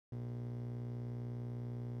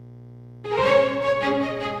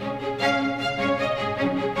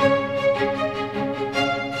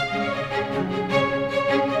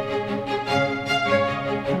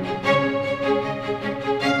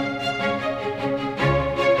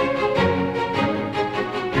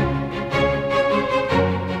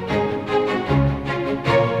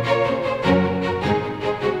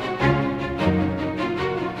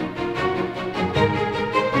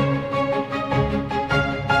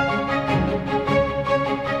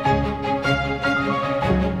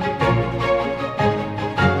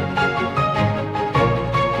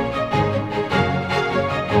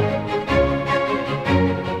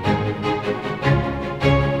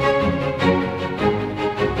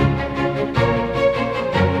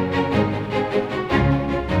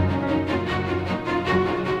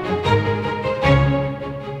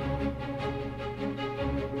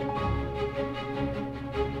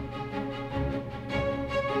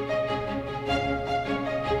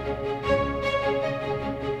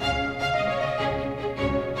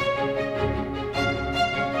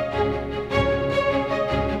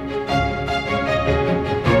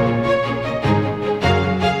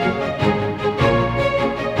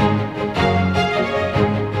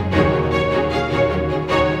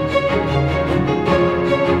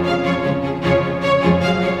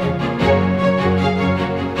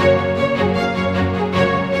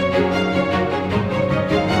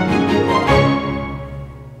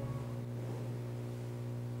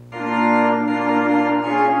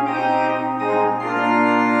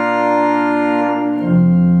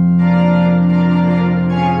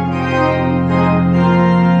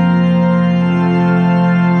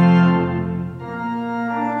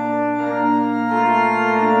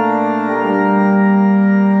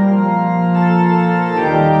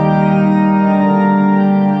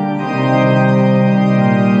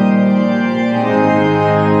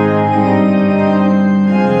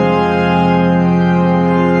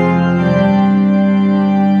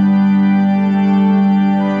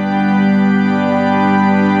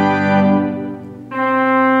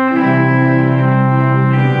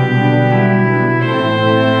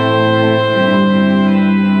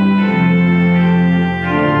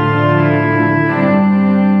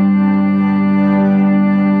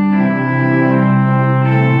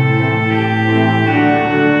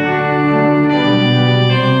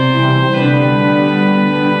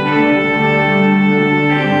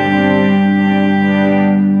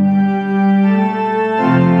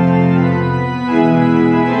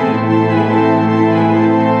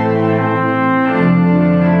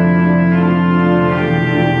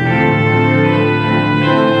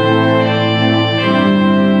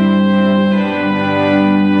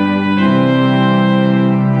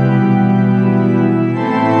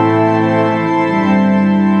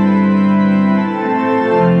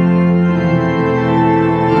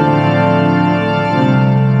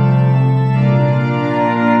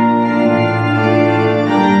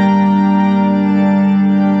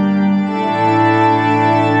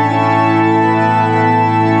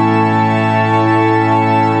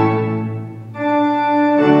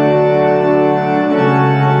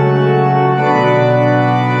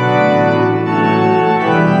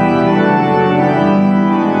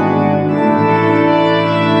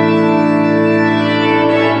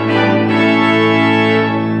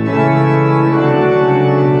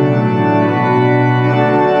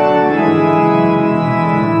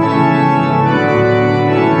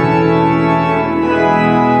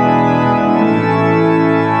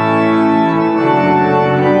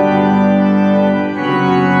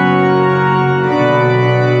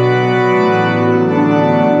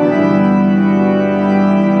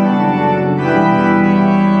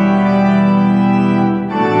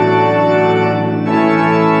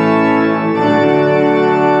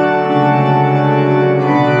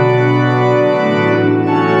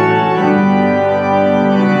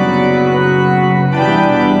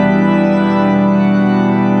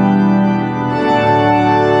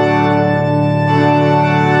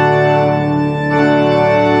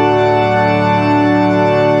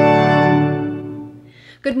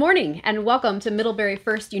and welcome to Middlebury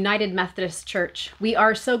First United Methodist Church. We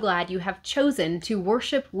are so glad you have chosen to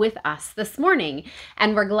worship with us this morning,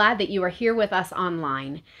 and we're glad that you are here with us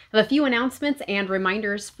online. I have a few announcements and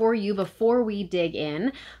reminders for you before we dig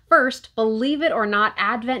in. First, believe it or not,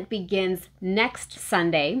 Advent begins next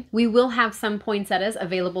Sunday. We will have some poinsettias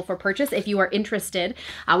available for purchase if you are interested.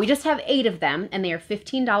 We just have 8 of them, and they are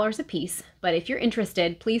 $15 a piece. But if you're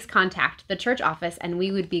interested, please contact the church office, and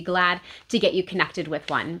we would be glad to get you connected with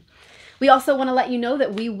one. We also want to let you know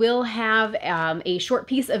that we will have a short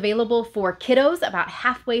piece available for kiddos about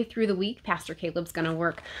halfway through the week. Pastor Caleb's going to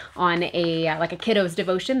work on a kiddos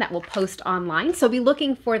devotion that we'll post online, so be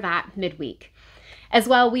looking for that midweek. As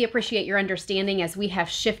well, we appreciate your understanding as we have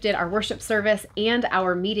shifted our worship service and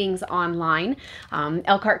our meetings online.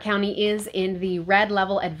 Elkhart County is in the red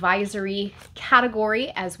level advisory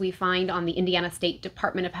category, as we find on the Indiana State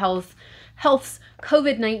Department of Health's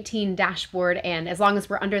COVID-19 dashboard. And as long as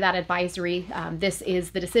we're under that advisory, this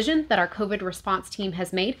is the decision that our COVID response team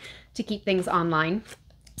has made to keep things online.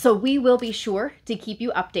 So we will be sure to keep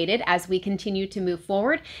you updated as we continue to move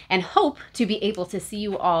forward and hope to be able to see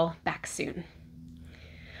you all back soon.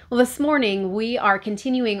 Well, this morning we are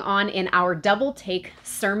continuing on in our Double Take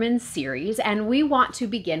sermon series, and we want to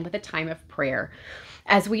begin with a time of prayer.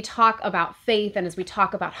 As we talk about faith and as we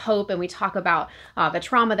talk about hope and we talk about the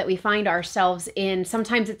trauma that we find ourselves in,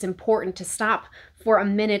 sometimes it's important to stop for a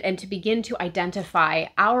minute and to begin to identify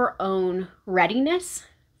our own readiness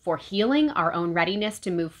for healing, our own readiness to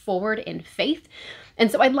move forward in faith. And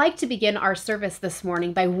so I'd like to begin our service this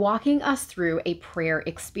morning by walking us through a prayer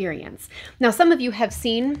experience. Now, some of you have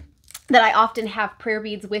seen that I often have prayer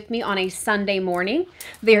beads with me on a Sunday morning.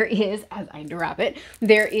 There is, as I unwrap it,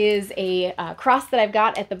 there is a cross that I've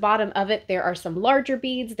got at the bottom of it. There are some larger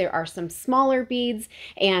beads, there are some smaller beads,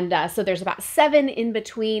 and so there's about 7 in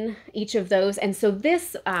between each of those. And so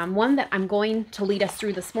this one that I'm going to lead us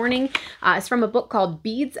through this morning is from a book called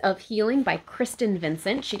Beads of Healing by Kristen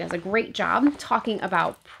Vincent. She does a great job talking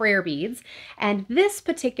about prayer beads. And this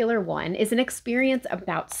particular one is an experience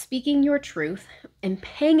about speaking your truth and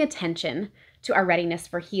paying attention to our readiness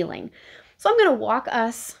for healing. So I'm going to walk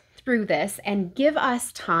us through this and give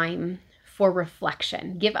us time for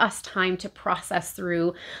reflection, give us time to process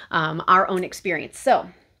through our own experience. So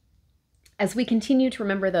as we continue to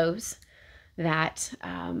remember those that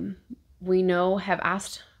we know have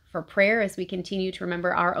asked for prayer, as we continue to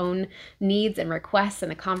remember our own needs and requests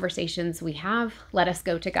and the conversations we have, let us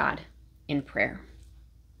go to God in prayer.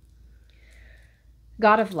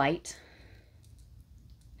 God of light,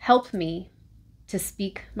 help me to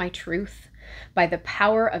speak my truth by the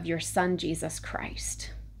power of your Son, Jesus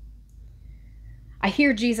Christ. I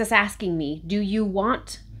hear Jesus asking me, do you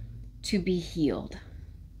want to be healed?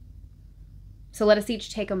 So let us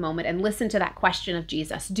each take a moment and listen to that question of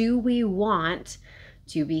Jesus. Do we want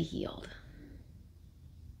to be healed?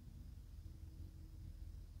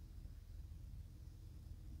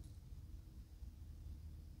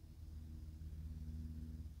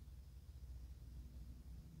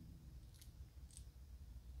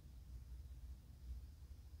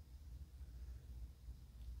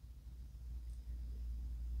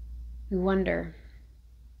 We wonder,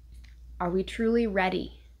 are we truly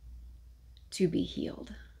ready to be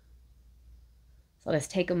healed? So let us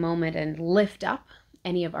take a moment and lift up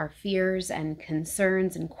any of our fears and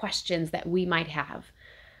concerns and questions that we might have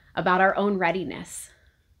about our own readiness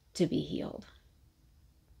to be healed.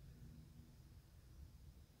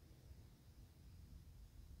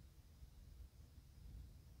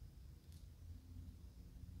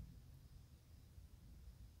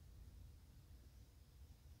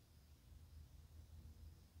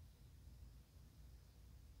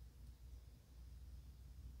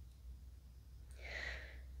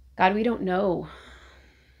 God, we don't know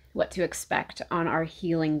what to expect on our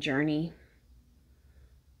healing journey.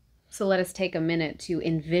 So let us take a minute to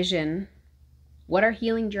envision what our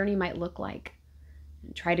healing journey might look like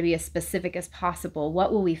and try to be as specific as possible.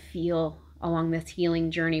 What will we feel along this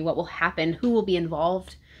healing journey? What will happen? Who will be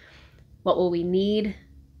involved? What will we need?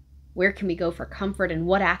 Where can we go for comfort? And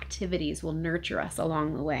what activities will nurture us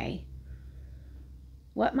along the way?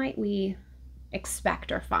 What might we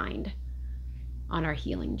expect or find on our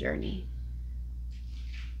healing journey?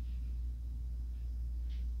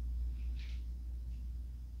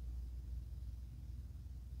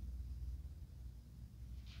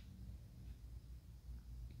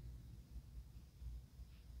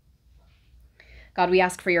 God, we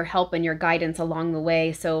ask for your help and your guidance along the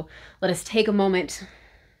way. So let us take a moment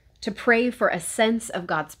to pray for a sense of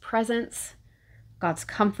God's presence, God's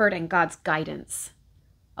comfort, and God's guidance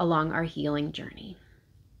along our healing journey.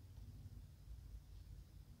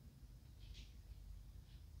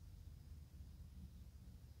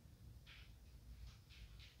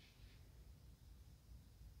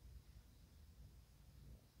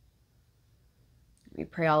 We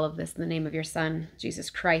pray all of this in the name of your Son, Jesus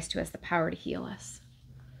Christ, who has the power to heal us.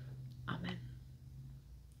 Amen.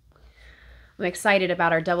 I'm excited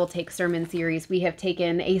about our Double Take sermon series. We have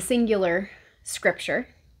taken a singular scripture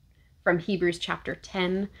from Hebrews chapter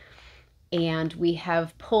 10, and we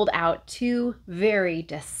have pulled out two very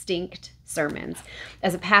distinct sermons.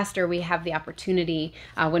 As a pastor, we have the opportunity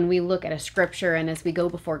when we look at a scripture and as we go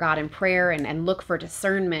before God in prayer and look for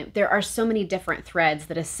discernment, there are so many different threads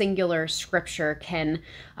that a singular scripture can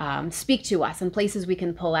speak to us and places we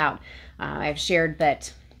can pull out. I've shared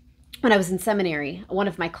that when I was in seminary, one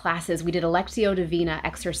of my classes, we did a Lectio Divina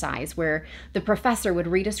exercise where the professor would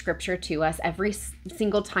read a scripture to us every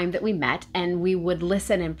single time that we met, and we would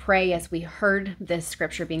listen and pray as we heard this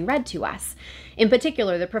scripture being read to us. In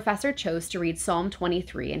particular, the professor chose to read Psalm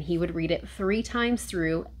 23, and he would read it 3 times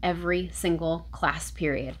through every single class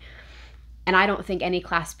period. And I don't think any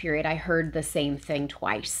class period I heard the same thing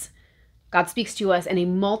twice. God speaks to us in a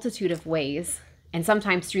multitude of ways, and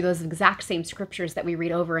sometimes through those exact same scriptures that we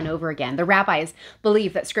read over and over again. The rabbis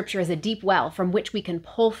believe that scripture is a deep well from which we can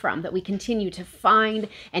pull from, that we continue to find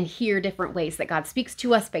and hear different ways that God speaks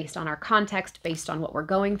to us based on our context, based on what we're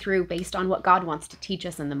going through, based on what God wants to teach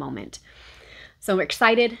us in the moment. So we're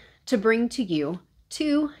excited to bring to you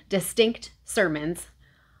 2 distinct sermons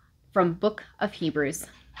from Book of Hebrews,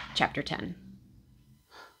 chapter 10.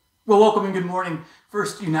 Well, welcome and good morning,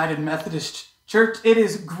 First United Methodist Church. It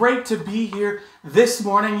is great to be here this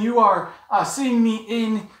morning. You are seeing me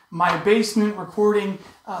in my basement recording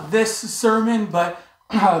this sermon, but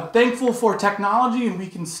thankful for technology, and we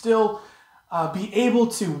can still be able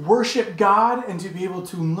to worship God and to be able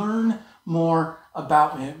to learn more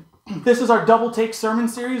about Him. This is our Double Take sermon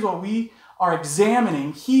series where we are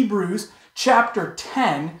examining Hebrews chapter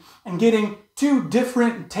 10 and getting 2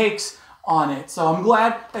 different takes on it. So I'm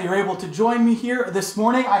glad that you're able to join me here this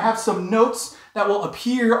morning. I have some notes that will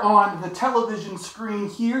appear on the television screen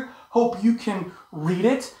here. Hope you can read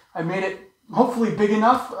it. I made it hopefully big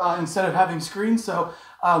enough instead of having screens. So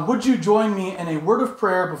would you join me in a word of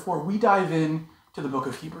prayer before we dive in to the book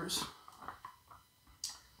of Hebrews?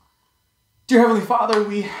 Dear Heavenly Father,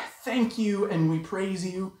 we thank you and we praise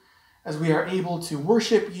you as we are able to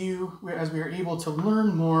worship you, as we are able to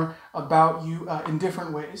learn more about you in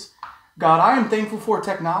different ways. God, I am thankful for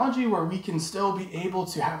technology where we can still be able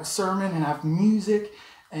to have a sermon and have music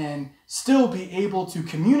and still be able to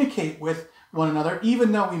communicate with one another,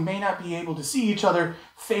 even though we may not be able to see each other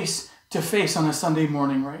face to face on a Sunday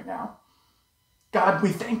morning right now. God, we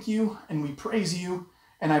thank you and we praise you,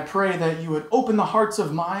 and I pray that you would open the hearts of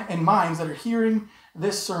and minds that are hearing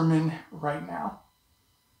this sermon right now.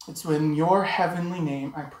 It's in your heavenly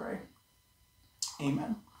name I pray.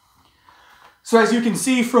 Amen. So as you can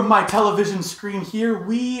see from my television screen here,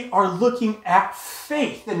 we are looking at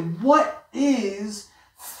faith. And what is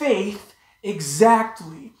faith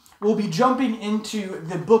exactly? We'll be jumping into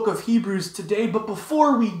the book of Hebrews today, but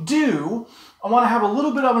before we do, I want to have a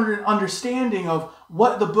little bit of an understanding of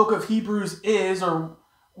what the book of Hebrews is, or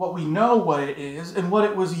what we know what it is, and what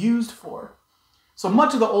it was used for. So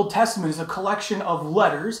much of the Old Testament is a collection of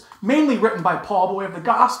letters, mainly written by Paul, but we have the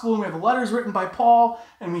gospel and we have the letters written by Paul,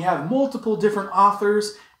 and we have multiple different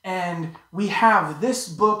authors, and we have this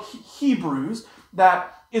book, Hebrews,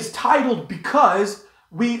 that is titled because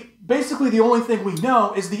basically the only thing we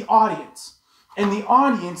know is the audience. And the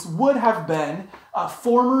audience would have been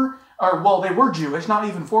they were Jewish, not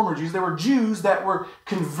even former Jews. They were Jews that were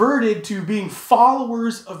converted to being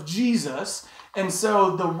followers of Jesus. And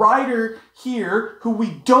so the writer here, who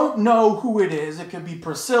we don't know who it is, it could be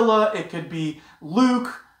Priscilla, it could be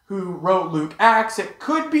Luke, who wrote Luke Acts, it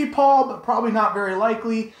could be Paul, but probably not very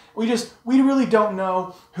likely. We really don't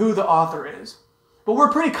know who the author is. But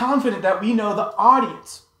we're pretty confident that we know the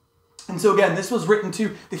audience. And so again, this was written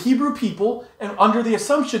to the Hebrew people and under the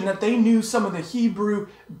assumption that they knew some of the Hebrew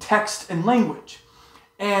text and language.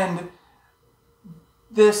 And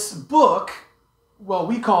this book, well,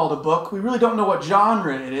 we call it a book. We really don't know what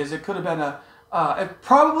genre it is. It could have been it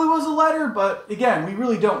probably was a letter, but again, we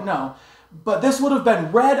really don't know. But this would have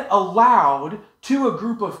been read aloud to a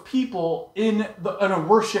group of people in a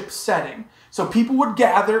worship setting. So people would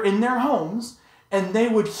gather in their homes and they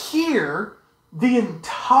would hear the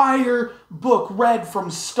entire book read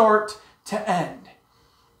from start to end.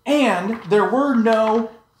 And there were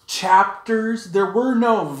no chapters, there were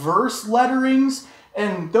no verse letterings,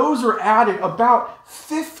 and those were added about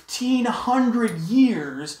 1,500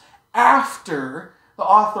 years after the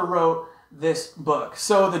author wrote this book.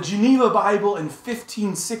 So the Geneva Bible in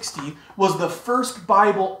 1560 was the first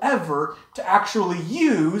Bible ever to actually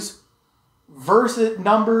use verse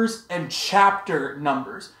numbers and chapter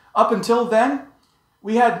numbers. Up until then,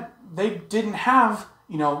 they didn't have,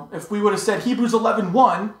 if we would have said Hebrews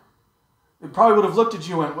 11:1, they probably would have looked at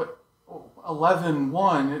you and went, what,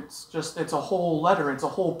 11:1, it's a whole letter, it's a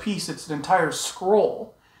whole piece, it's an entire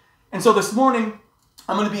scroll. And so this morning,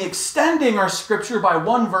 I'm going to be extending our scripture by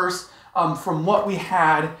one verse from what we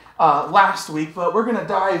had last week, but we're going to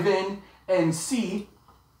dive in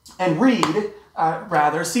and read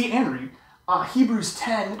Hebrews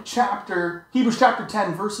chapter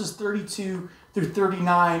 10, verses 32 through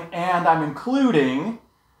 39, and I'm including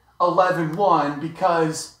 11:1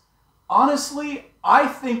 because honestly, I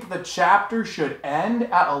think the chapter should end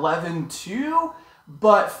at 11:2,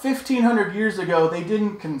 but 1,500 years ago, they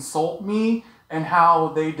didn't consult me and how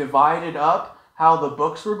they divided up how the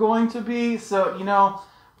books were going to be. So,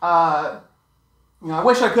 I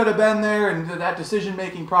wish I could have been there and did that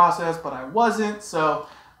decision-making process, but I wasn't. So,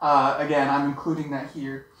 again, I'm including that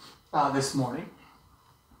here this morning.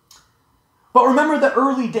 But remember the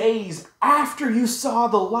early days after you saw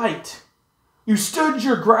the light. You stood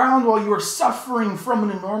your ground while you were suffering from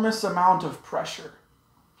an enormous amount of pressure.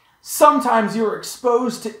 Sometimes you were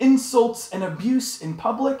exposed to insults and abuse in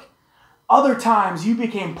public. Other times you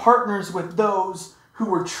became partners with those who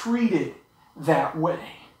were treated that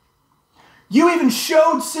way. You even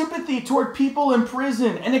showed sympathy toward people in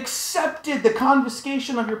prison and accepted the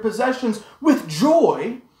confiscation of your possessions with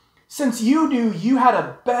joy, since you knew you had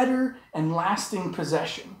a better and lasting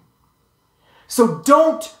possession. So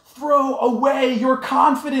don't throw away your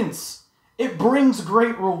confidence. It brings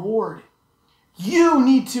great reward. You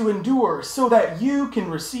need to endure so that you can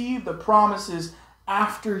receive the promises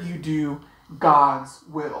after you do God's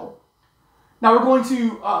will. Now we're going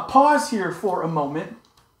to pause here for a moment.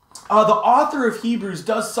 The author of Hebrews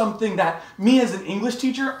does something that me as an English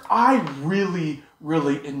teacher, I really,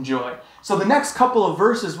 really enjoy. So the next couple of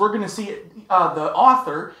verses, we're going to see the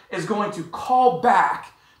author is going to call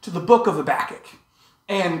back to the book of Habakkuk.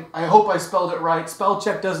 And I hope I spelled it right. Spell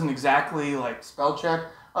check doesn't exactly like spell check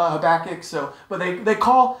Habakkuk. But the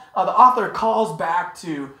author calls back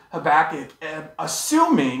to Habakkuk,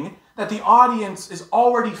 assuming that the audience is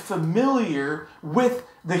already familiar with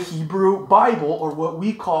the Hebrew Bible, or what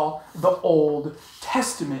we call the Old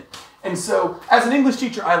Testament. And so, as an English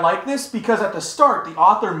teacher, I like this because at the start, the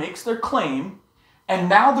author makes their claim, and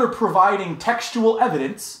now they're providing textual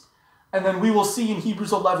evidence. And then we will see in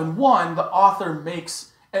Hebrews 11:1, the author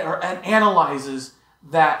makes and analyzes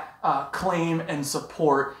that claim and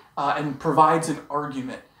support and provides an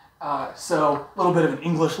argument. So a little bit of an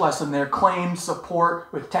English lesson there. Claim, support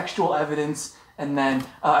with textual evidence, and then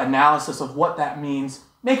analysis of what that means.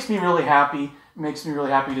 Makes me really happy. It makes me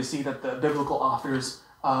really happy to see that the biblical authors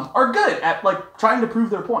are good at trying to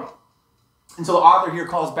prove their point. And so the author here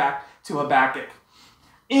calls back to Habakkuk.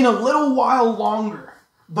 In a little while longer,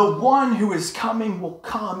 the one who is coming will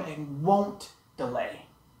come and won't delay.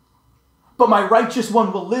 But my righteous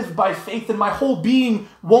one will live by faith, and my whole being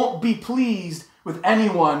won't be pleased with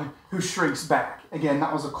anyone who shrinks back. Again,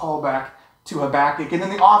 that was a callback to Habakkuk. And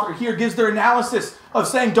then the author here gives their analysis of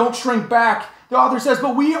saying, don't shrink back. The author says,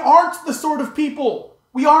 but we aren't the sort of people,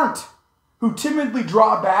 who timidly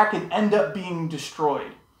draw back and end up being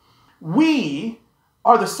destroyed. We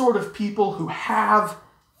are the sort of people who have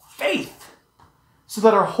faith so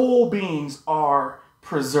that our whole beings are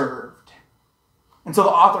preserved. And so the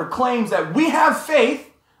author claims that we have faith.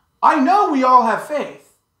 I know we all have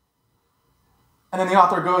faith. And then the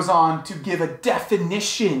author goes on to give a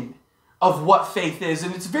definition of what faith is.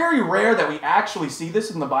 And it's very rare that we actually see this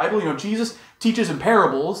in the Bible. Jesus teaches in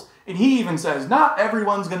parables, and he even says, not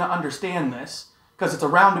everyone's going to understand this, because it's a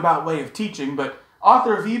roundabout way of teaching. But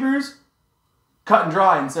author of Hebrews, cut and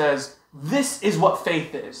dry, and says, this is what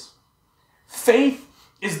faith is. Faith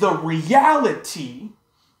is the reality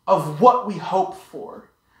of what we hope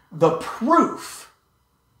for, the proof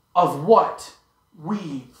of what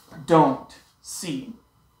we don't see.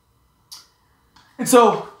 And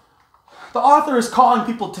so the author is calling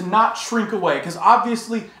people to not shrink away, because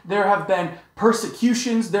obviously there have been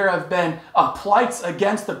persecutions, there have been plights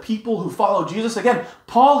against the people who follow Jesus. Again,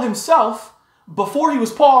 Paul himself, before he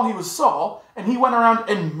was Paul, he was Saul, and he went around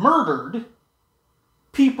and murdered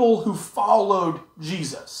people who followed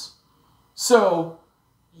Jesus. So,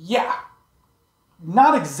 yeah,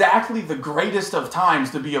 not exactly the greatest of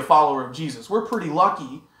times to be a follower of Jesus. We're pretty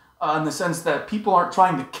lucky in the sense that people aren't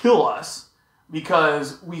trying to kill us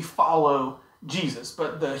because we follow Jesus.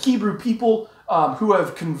 But the Hebrew people who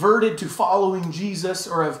have converted to following Jesus,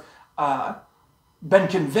 or have been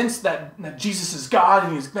convinced that Jesus is God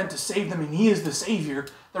and he's meant to save them and he is the Savior,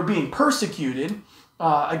 they're being persecuted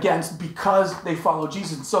against because they follow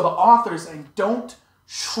Jesus. And so the author is saying, don't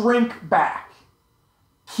shrink back.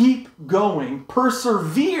 keep going,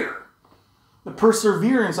 persevere. The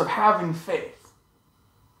perseverance of having faith.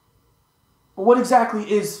 But what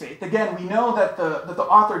exactly is faith? Again, we know that the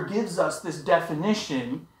author gives us this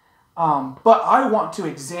definition, but I want to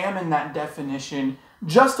examine that definition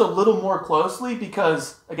just a little more closely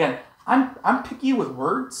because, again, I'm picky with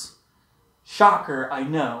words. Shocker, I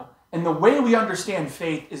know. And the way we understand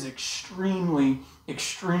faith is extremely,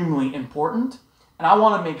 extremely important. And I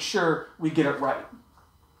want to make sure we get it right.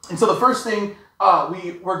 And so the first thing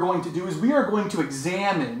we're going to do is we are going to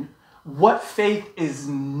examine what faith is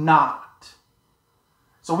not.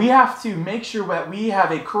 So we have to make sure that we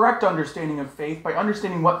have a correct understanding of faith by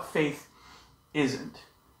understanding what faith isn't.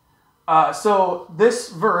 So this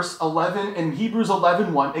verse 11 in Hebrews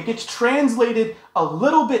 11:1, it gets translated a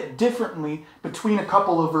little bit differently between a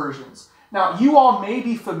couple of versions. Now, you all may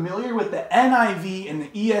be familiar with the NIV and the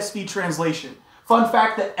ESV translation. Fun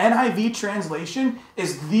fact, the NIV translation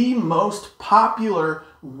is the most popular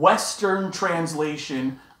Western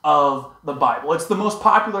translation of the Bible. It's the most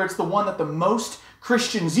popular, it's the one that the most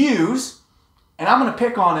Christians use, and I'm going to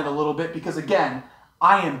pick on it a little bit because, again,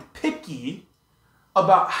 I am picky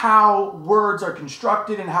about how words are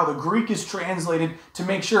constructed and how the Greek is translated to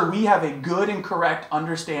make sure we have a good and correct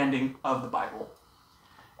understanding of the Bible.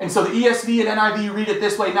 And so the ESV and NIV read it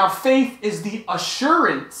this way. Now, faith is the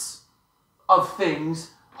assurance of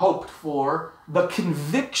things hoped for, the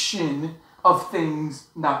conviction of things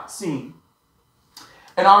not seen.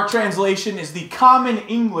 And our translation is the Common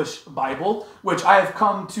English Bible, which I have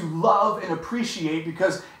come to love and appreciate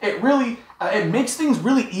because it really it makes things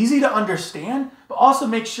really easy to understand, but also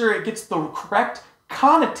makes sure it gets the correct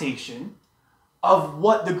connotation of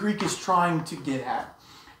what the Greek is trying to get at.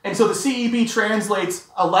 And so the CEB translates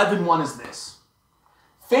 11:1 as this.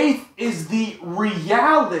 Faith is the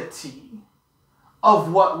reality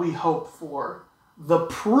of what we hope for, the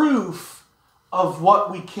proof of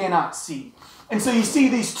what we cannot see. And so you see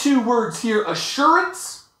these two words here,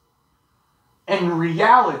 assurance and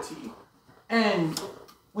reality. And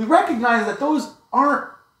we recognize that those aren't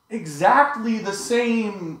exactly the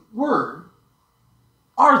same word,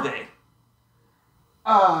 are they?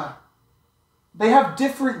 They have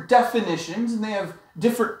different definitions and they have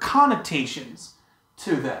different connotations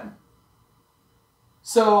to them.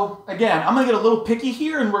 So again, I'm going to get a little picky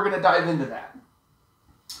here and we're going to dive into that.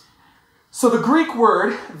 So the Greek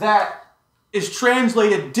word that is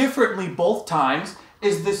translated differently both times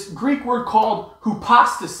is this Greek word called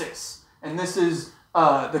hypostasis. And this is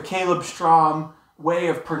the Caleb Strom way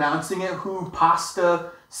of pronouncing it,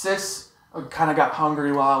 hypostasis. I kind of got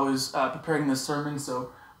hungry while I was preparing this sermon,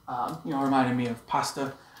 so reminded me of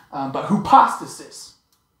pasta. But hypostasis.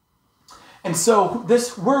 And so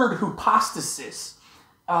this word hypostasis,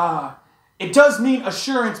 it does mean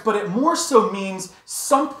assurance, but it more so means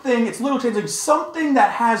something, it's literally translated, something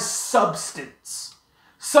that has substance,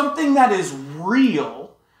 something that is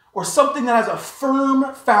real, or something that has a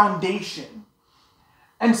firm foundation.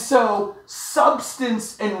 And so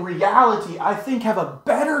substance and reality, I think, have a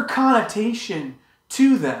better connotation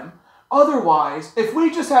to them. Otherwise, if we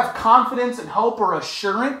just have confidence and hope or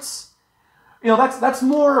assurance, that's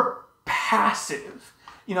more passive.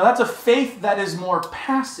 That's a faith that is more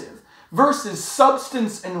passive. Versus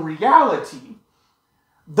substance and reality,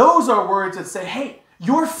 those are words that say, hey,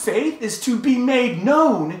 your faith is to be made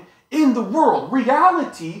known in the world.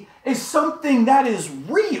 Reality is something that is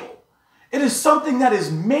real. It is something that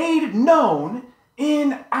is made known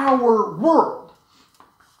in our world.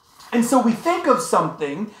 And so we think of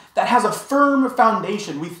something that has a firm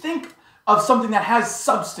foundation. We think of something that has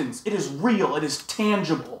substance. It is real. It is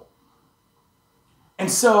tangible.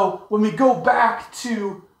 And so when we go back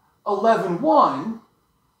to 11:1,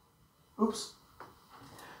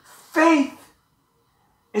 faith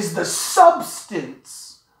is the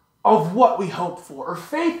substance of what we hope for. Or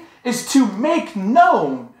faith is to make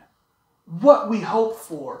known what we hope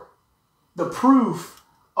for, the proof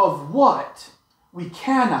of what we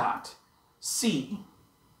cannot see.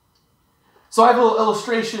 So I have a little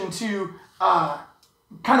illustration to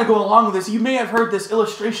kind of go along with this. You may have heard this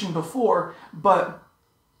illustration before, but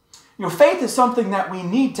faith is something that we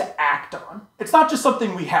need to act on. It's not just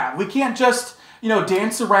something we have. We can't just,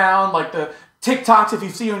 dance around like the TikToks. If you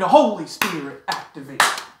see, Holy Spirit, activate,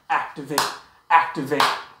 activate, activate.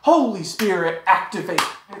 Holy Spirit, activate.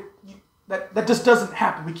 That just doesn't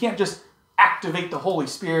happen. We can't just activate the Holy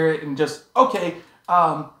Spirit and just, okay,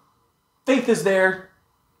 faith is there.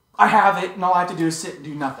 I have it, and all I have to do is sit and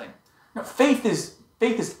do nothing. No, faith is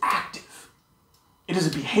active. It is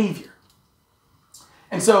a behavior.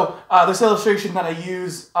 And so this illustration that I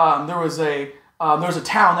use, there was a there was a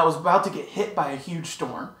town that was about to get hit by a huge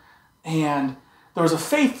storm. And there was a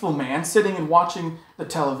faithful man sitting and watching the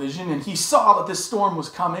television, and he saw that this storm was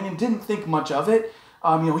coming and didn't think much of it.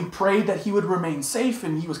 He prayed that he would remain safe,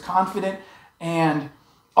 and he was confident. And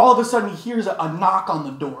all of a sudden, he hears a knock on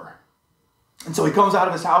the door. And so he comes out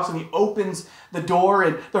of his house and he opens the door,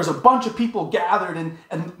 and there's a bunch of people gathered, and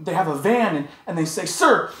they have a van, and they say,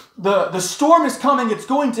 "Sir, the storm is coming. It's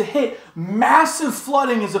going to hit. Massive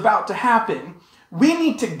flooding is about to happen. We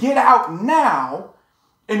need to get out now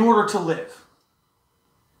in order to live."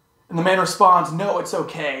 And the man responds, "No, it's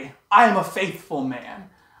okay. I am a faithful man.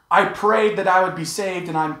 I prayed that I would be saved,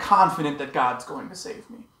 and I'm confident that God's going to save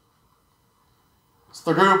me."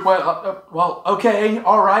 So the group went, "Well, okay,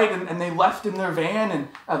 all right," and they left in their van, and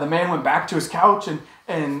the man went back to his couch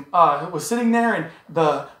and was sitting there, and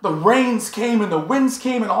the rains came and the winds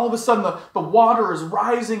came, and all of a sudden the water is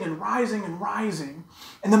rising and rising and rising,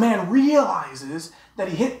 and the man realizes that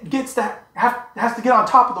he has to get on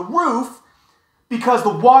top of the roof because the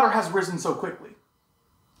water has risen so quickly.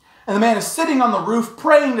 And the man is sitting on the roof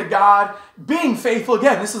praying to God, being faithful.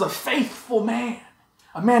 Again, this is a faithful man,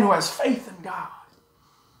 a man who has faith in God.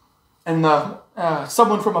 And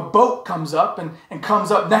someone from a boat comes up and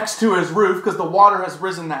comes up next to his roof because the water has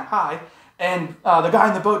risen that high. And the guy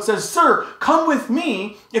in the boat says, "Sir, come with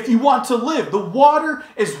me if you want to live. The water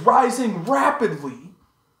is rising rapidly.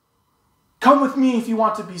 Come with me if you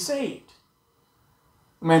want to be saved."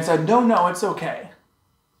 The man said, No, it's okay.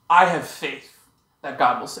 I have faith that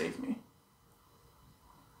God will save me."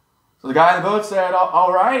 So the guy in the boat said,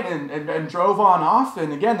 "All right," and drove on off.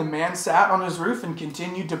 And again, the man sat on his roof and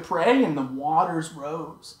continued to pray, and the waters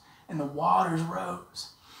rose, and the waters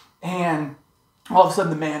rose. And all of a sudden,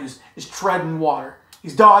 the man is treading water.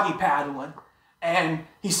 He's doggy paddling, and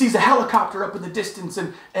he sees a helicopter up in the distance,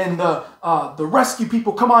 and the rescue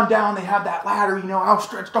people come on down. They have that ladder,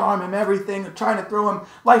 outstretched arm and everything. They're trying to throw him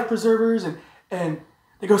life preservers, and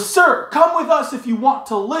they go, "Sir, come with us if you want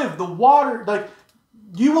to live. The water,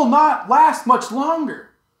 you will not last much longer."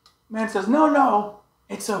 The man says, No,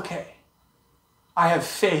 it's okay. I have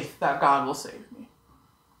faith that God will save me."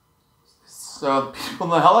 So the people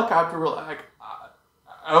in the helicopter were like,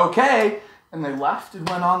 "Okay," and they left and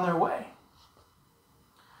went on their way.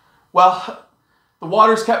 Well, the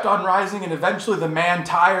waters kept on rising, and eventually the man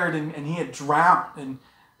tired, and he had drowned, and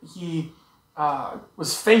he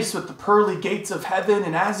was faced with the pearly gates of heaven,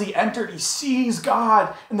 and as he entered, he sees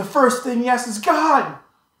God, and the first thing he asks is, "God,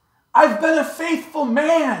 I've been a faithful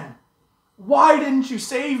man. Why didn't you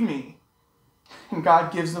save me?" And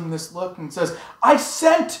God gives him this look and says, "I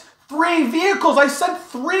sent 3 vehicles. I sent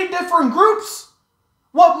 3 different groups.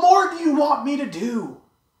 What more do you want me to do?"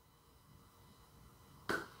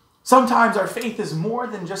 Sometimes our faith is more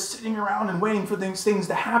than just sitting around and waiting for these things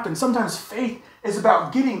to happen. Sometimes faith is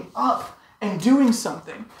about getting up and doing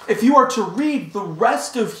something. If you are to read the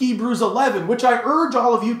rest of Hebrews 11, which I urge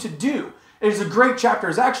all of you to do, it is a great chapter.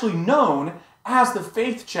 It's actually known as the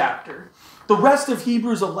faith chapter. The rest of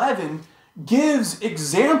Hebrews 11 gives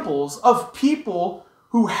examples of people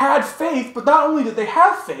who had faith, but not only did they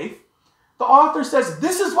have faith, the author says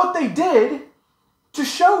this is what they did to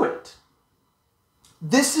show it.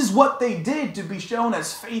 This is what they did to be shown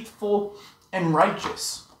as faithful and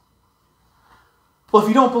righteous. Well, if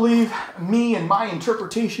you don't believe me and my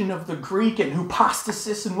interpretation of the Greek and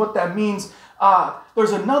hypostasis and what that means,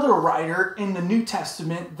 there's another writer in the New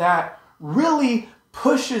Testament that really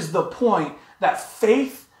pushes the point that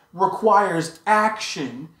faith requires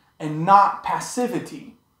action and not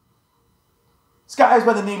passivity. This guy is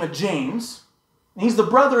by the name of James, and he's the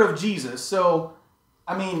brother of Jesus, so,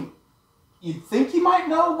 you'd think he might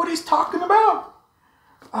know what he's talking about.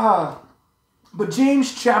 But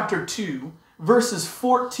James chapter 2, verses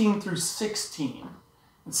 14 through 16,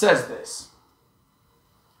 it says this: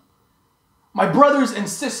 "My brothers and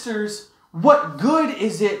sisters, what good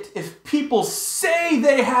is it if people say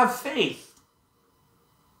they have faith,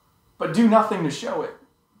 but do nothing to show it?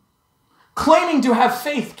 Claiming to have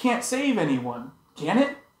faith can't save anyone, can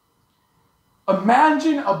it?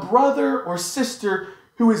 Imagine a brother or sister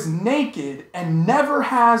who is naked and never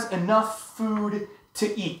has enough food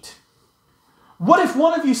to eat. What if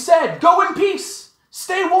one of you said, 'Go in peace,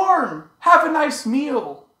 stay warm, have a nice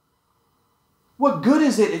meal'? What good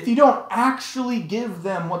is it if you don't actually give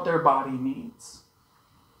them what their body needs?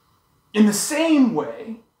 In the same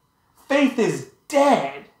way, faith is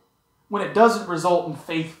dead when it doesn't result in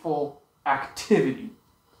faithful activity.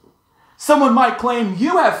 Someone might claim,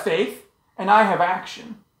 'You have faith and I have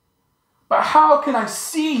action.' But how can I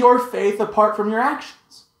see your faith apart from your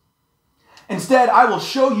actions? Instead, I will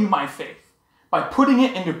show you my faith by putting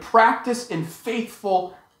it into practice in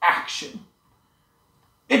faithful action.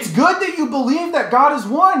 It's good that you believe that God is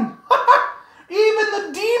one. Even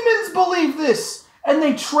the demons believe this, and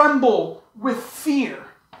they tremble with fear.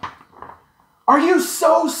 Are you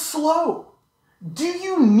so slow? Do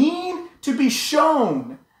you need to be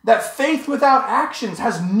shown that faith without actions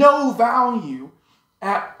has no value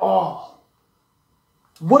at all?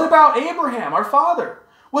 What about Abraham, our father?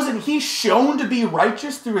 Wasn't he shown to be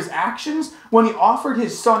righteous through his actions when he offered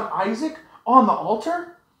his son Isaac on the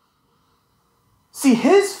altar? See,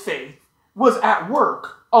 his faith was at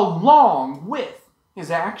work along with his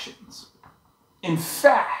actions. In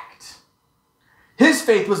fact, his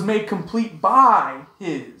faith was made complete by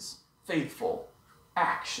his faithful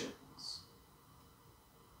actions.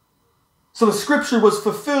 So the scripture was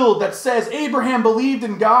fulfilled that says Abraham believed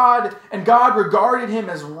in God and God regarded him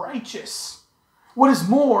as righteous. What is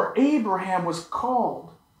more, Abraham was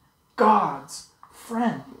called God's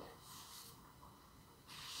friend.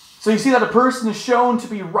 So you see that a person is shown to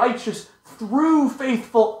be righteous through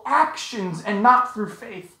faithful actions and not through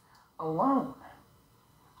faith alone.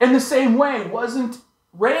 In the same way, wasn't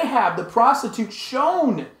Rahab the prostitute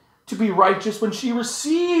shown to be righteous when she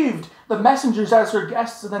received the messengers as her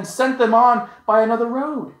guests and then sent them on by another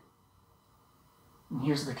road? And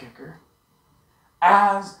here's the kicker.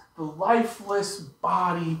 As the lifeless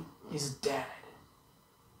body is dead,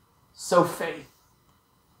 so faith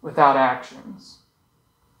without actions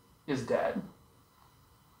is dead.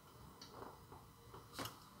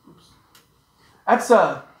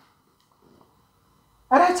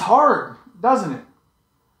 That's hard, doesn't it?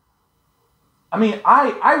 I mean,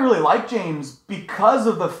 I really like James because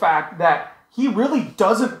of the fact that he really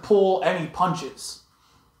doesn't pull any punches.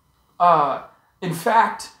 In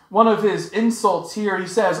fact, one of his insults here, he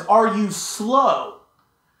says, "Are you slow?"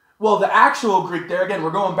 Well, the actual Greek there, again,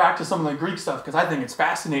 we're going back to some of the Greek stuff because I think it's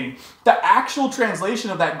fascinating. The actual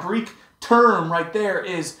translation of that Greek term right there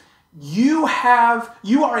is, you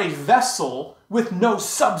are a vessel with no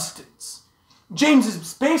substance. James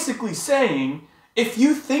is basically saying, if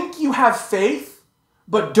you think you have faith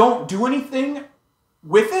but don't do anything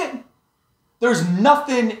with it, there's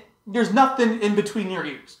nothing in between your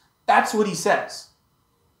ears. That's what he says.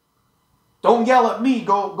 Don't yell at me,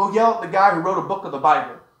 go yell at the guy who wrote a book of the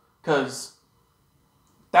Bible, because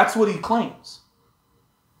that's what he claims.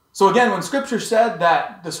 So again, when Scripture said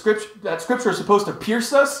that Scripture is supposed to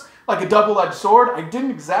pierce us like a double-edged sword, I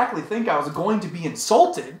didn't exactly think I was going to be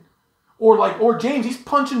insulted, or James, he's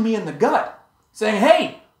punching me in the gut, saying,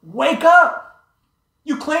 "Hey, wake up!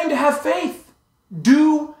 You claim to have faith.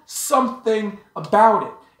 Do something about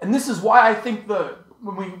it." And this is why I think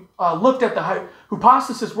when we looked at the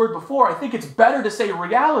hypostasis word before, I think it's better to say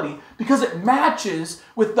reality because it matches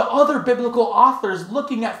with the other biblical authors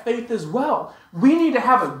looking at faith as well. We need to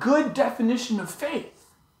have a good definition of faith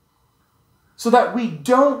so that we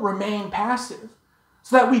don't remain passive,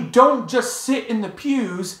 so that we don't just sit in the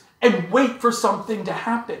pews and wait for something to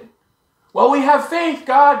happen. Well, we have faith,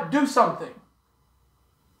 God, do something.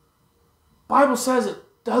 The Bible says it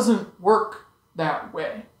doesn't work that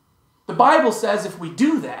way. The Bible says if we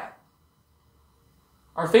do that,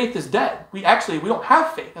 our faith is dead. We don't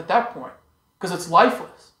have faith at that point because it's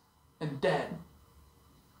lifeless and dead.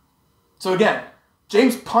 So again,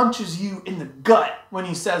 James punches you in the gut when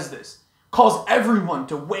he says this, calls everyone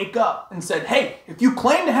to wake up and said, hey, if you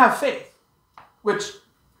claim to have faith, which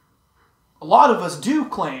a lot of us do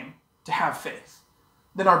claim to have faith,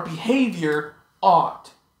 then our behavior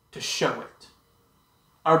ought to show it.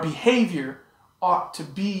 Our behavior ought to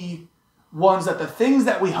be ones that the things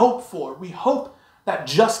that we hope for, we hope that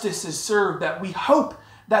justice is served, that we hope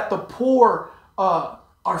that the poor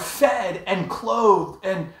are fed and clothed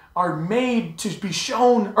and are made to be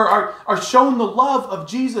shown, or are shown the love of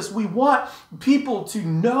Jesus. We want people to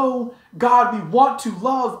know God. We want to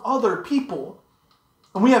love other people.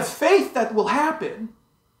 And we have faith that will happen.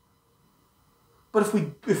 But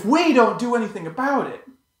if we don't do anything about it,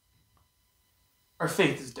 our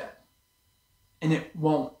faith is dead. And it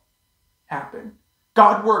won't happen.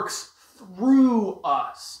 God works through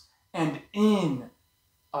us and in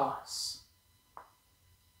us.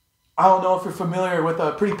 I don't know if you're familiar with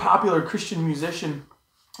a pretty popular Christian musician.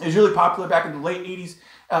 He was really popular back in the late 80s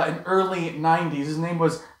and early 90s. His name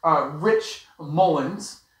was Rich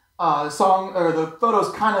Mullins. The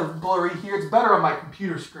photo's kind of blurry here. It's better on my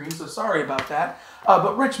computer screen, so sorry about that.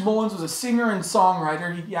 But Rich Mullins was a singer and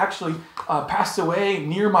songwriter. He actually passed away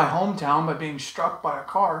near my hometown by being struck by a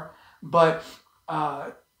car. But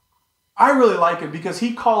I really like him because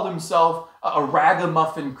he called himself a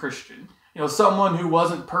ragamuffin Christian. You know, someone who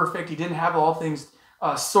wasn't perfect. He didn't have all things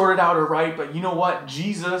sorted out or right, but you know what?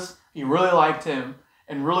 Jesus, he really liked him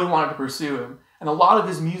and really wanted to pursue him. And a lot of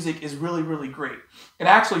his music is really, really great. And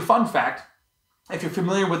actually, fun fact, if you're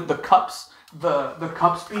familiar with the Cups, the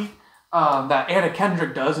Cups beat that Anna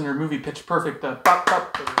Kendrick does in her movie Pitch Perfect, the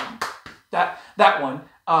that one,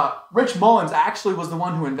 Rich Mullins actually was the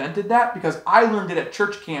one who invented that, because I learned it at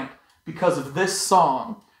church camp because of this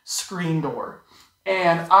song, Screen Door.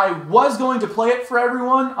 And I was going to play it for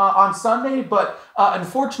everyone on Sunday, but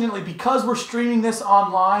unfortunately, because we're streaming this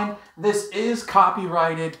online, this is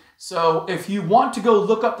copyrighted. So if you want to go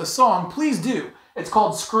look up the song, please do. It's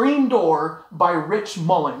called Screen Door by Rich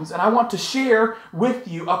Mullins. And I want to share with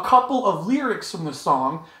you a couple of lyrics from the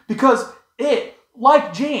song, because it,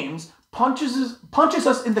 like James, punches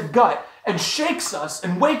us in the gut and shakes us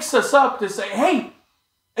and wakes us up to say, hey,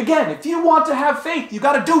 again, if you want to have faith, you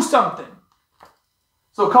got to do something.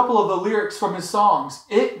 So a couple of the lyrics from his songs.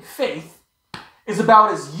 Faith, is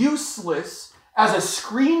about as useless as a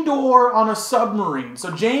screen door on a submarine.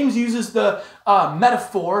 So James uses the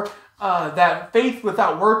metaphor that faith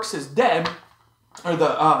without works is dead.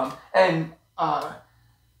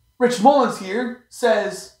 Rich Mullins here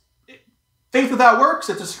says, faith without works,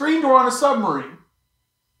 it's a screen door on a submarine.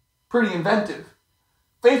 Pretty inventive.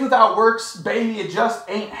 Faith without works, baby, it just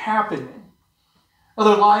ain't happening.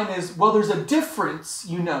 Another line is, well, there's a difference,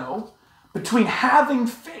 between having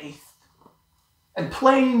faith and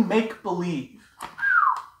playing make-believe.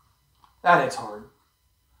 That is hard.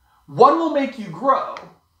 One will make you grow,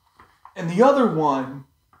 and the other one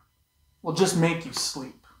will just make you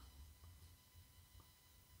sleep.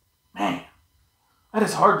 Man, that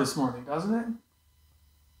is hard this morning, doesn't it?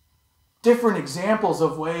 Different examples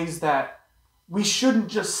of ways that we shouldn't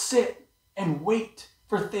just sit and wait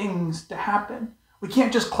for things to happen. We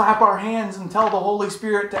can't just clap our hands and tell the Holy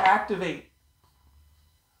Spirit to activate.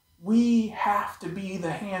 We have to be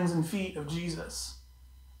the hands and feet of Jesus.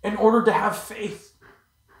 In order to have faith,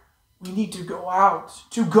 we need to go out,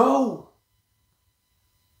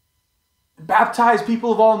 baptize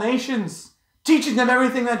people of all nations, teaching them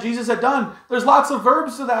everything that Jesus had done. There's lots of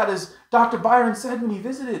verbs to that, as Dr. Byron said when he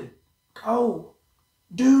visited. Go,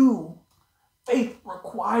 do. Faith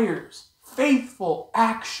requires faithful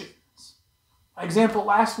action. My example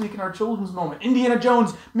last week in our children's moment, Indiana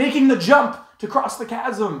Jones making the jump to cross the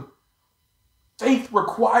chasm. Faith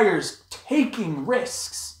requires taking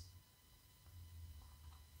risks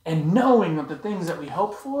and knowing that the things that we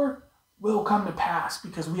hope for will come to pass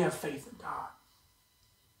because we have faith in God.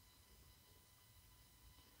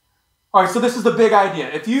 All right, so this is the big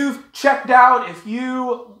idea. If you've checked out, if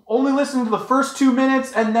you only listened to the first 2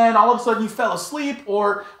 minutes and then all of a sudden you fell asleep,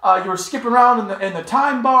 or you were skipping around in the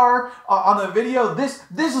time bar on the video, this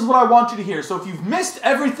is what I want you to hear. So if you've missed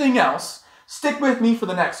everything else, stick with me for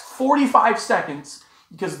the next 45 seconds,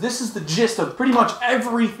 because this is the gist of pretty much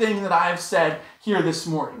everything that I've said here this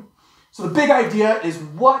morning. So the big idea is,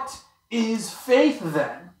 what is faith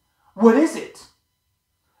then? What is it?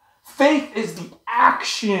 Faith is the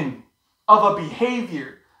action of a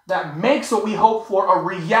behavior that makes what we hope for a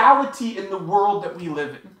reality in the world that we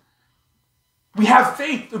live in. We have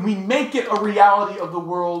faith and we make it a reality of the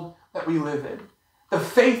world that we live in. The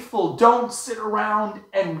faithful don't sit around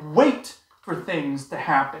and wait for things to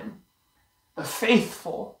happen. The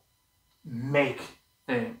faithful make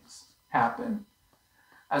things happen.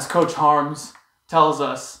 As Coach Harms tells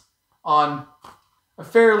us on a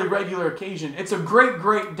fairly regular occasion, it's a great,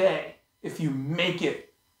 great day if you make it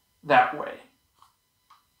that way.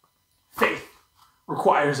 Faith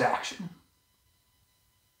requires action.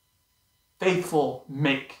 Faithful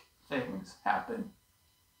make things happen.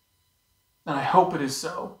 And I hope it is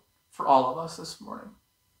so for all of us this morning.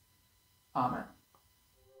 Amen.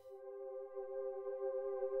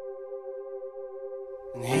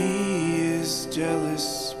 And he is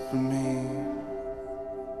jealous for me.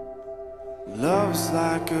 Love's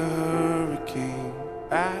like a hurricane.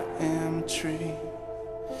 I am a tree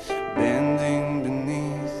bending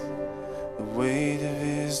beneath the weight of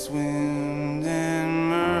his wind and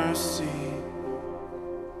mercy.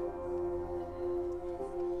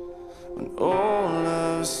 When all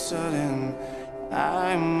of a sudden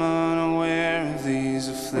I'm unaware of these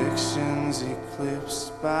afflictions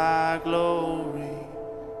eclipsed by glory,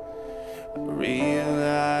 I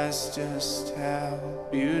realize just how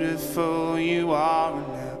beautiful you are and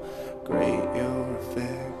how great your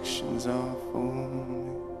affections are for me.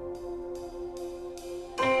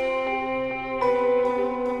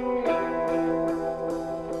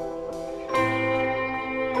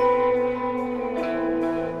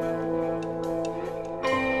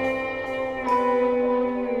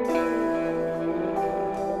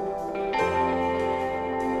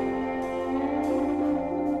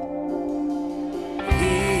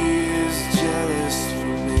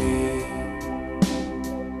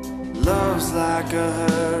 like a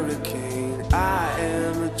hurricane. I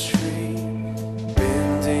am a tree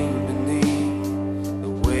bending beneath the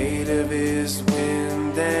weight of his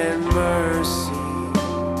wind and mercy.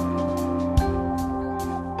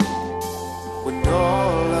 When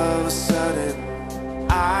all of a sudden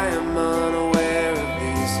I am unaware of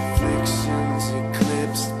these afflictions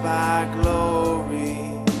eclipsed by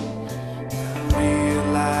glory,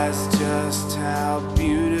 realize just how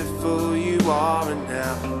beautiful you are and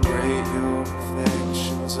how great your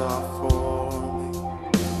perfections are for me.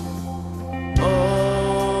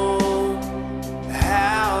 Oh,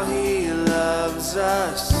 how he loves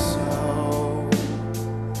us so.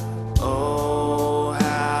 Oh,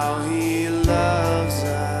 how he loves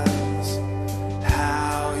us,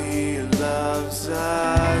 how he loves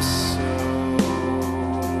us so.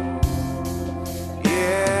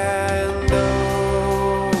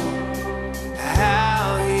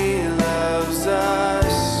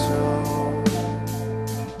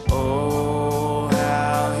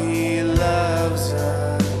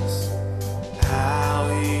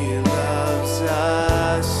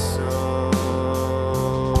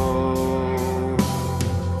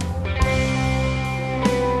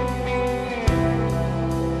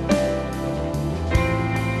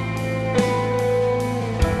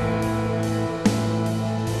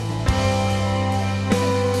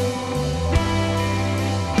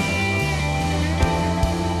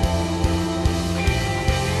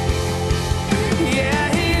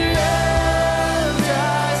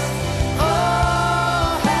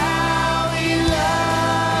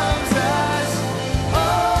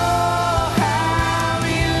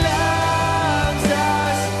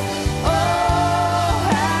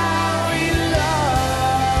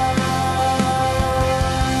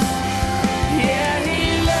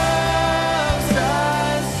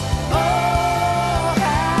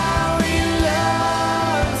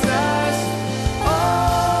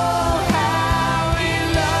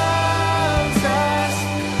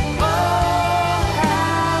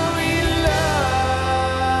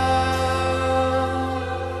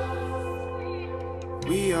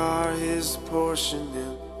 We are his portion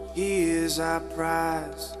and he is our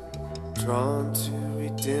prize, drawn to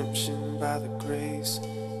redemption by the grace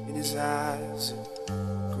in his eyes.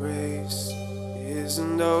 Grace is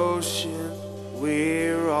an ocean,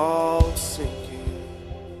 we're all sinking.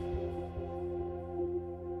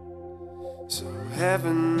 So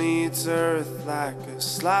heaven meets earth like a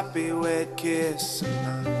sloppy wet kiss,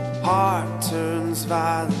 and my heart turns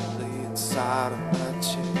violently inside of my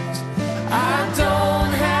chest. I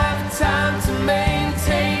don't have time to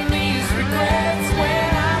maintain these regrets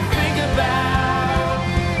when I think about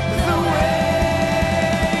the way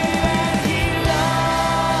that he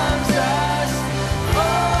loves us.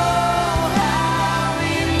 Oh, how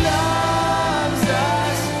he loves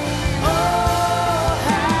us. Oh,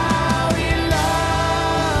 how he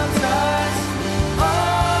loves us. Oh,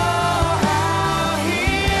 how he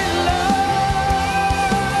loves.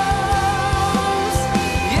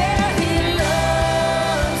 Yeah, he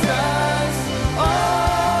loves us. Oh,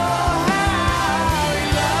 how he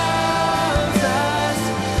loves us.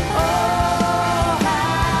 Oh,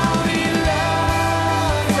 how he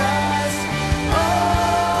loves us. Oh,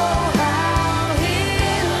 how he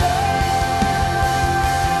loves.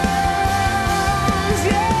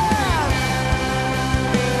 Yeah.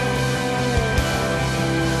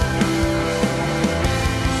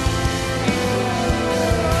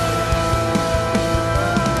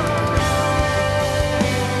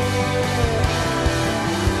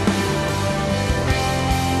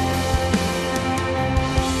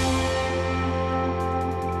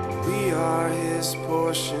 We are his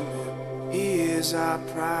portion and he is our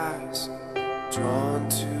prize, drawn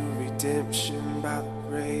to redemption by the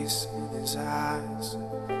grace in his eyes.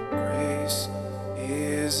 Grace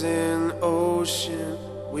is an ocean,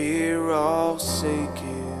 we're all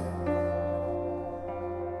sinking.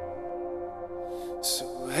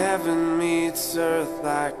 So heaven meets earth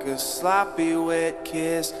like a sloppy wet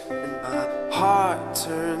kiss, and my heart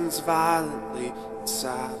turns violently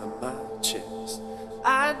inside of my chest.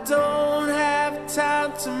 I don't have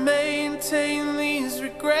time to maintain these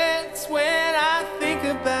regrets when I think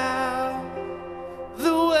about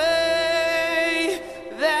the way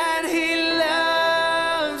that he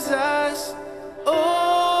loves us.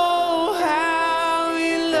 Oh, how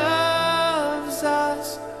he loves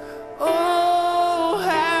us. Oh,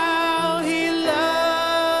 how he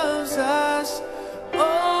loves us.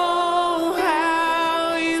 Oh,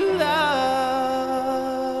 how he loves.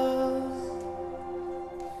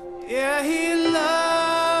 Yeah, he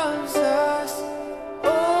loves us.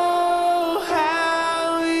 Oh,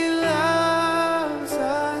 how he loves.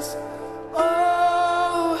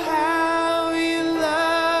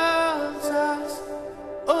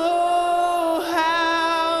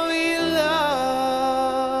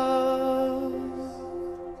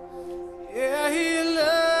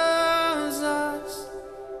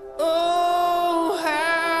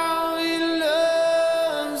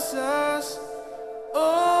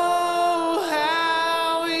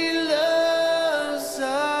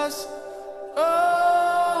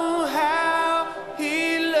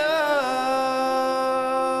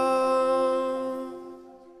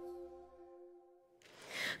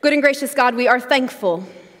 Good and gracious God, we are thankful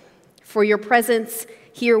for your presence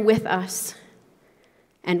here with us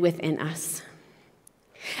and within us.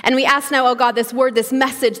 And we ask now, oh God, this word, this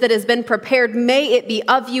message that has been prepared, may it be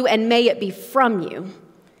of you and may it be from you.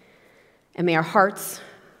 And may our hearts,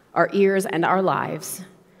 our ears, and our lives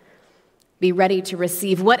be ready to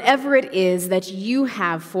receive whatever it is that you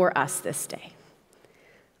have for us this day.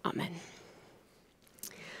 Amen.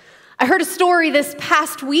 I heard a story this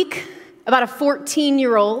past week about a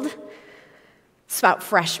 14-year-old. It's about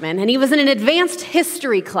freshman, and he was in an advanced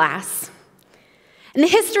history class. And the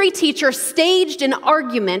history teacher staged an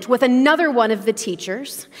argument with another one of the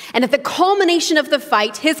teachers, and at the culmination of the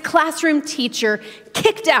fight, his classroom teacher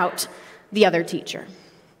kicked out the other teacher.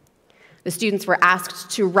 The students were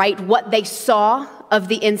asked to write what they saw of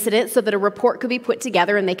the incident so that a report could be put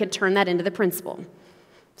together and they could turn that into the principal.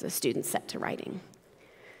 So the students set to writing.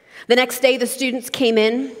 The next day, the students came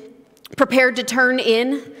in, prepared to turn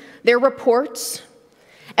in their reports.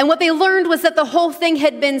 And what they learned was that the whole thing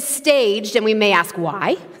had been staged, and we may ask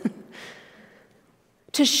why,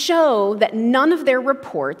 to show that none of their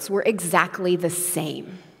reports were exactly the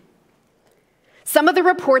same. Some of the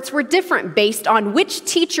reports were different based on which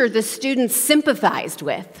teacher the students sympathized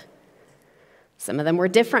with. Some of them were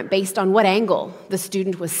different based on what angle the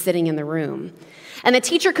student was sitting in the room. And the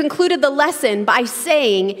teacher concluded the lesson by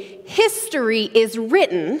saying, history is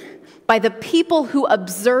written by the people who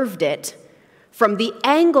observed it from the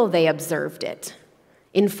angle they observed it,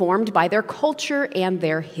 informed by their culture and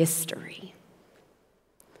their history.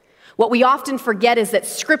 What we often forget is that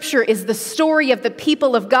Scripture is the story of the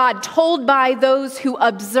people of God told by those who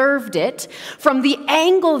observed it from the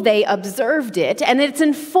angle they observed it, and it's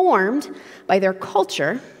informed by their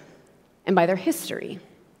culture and by their history.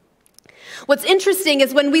 What's interesting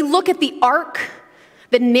is when we look at the arc,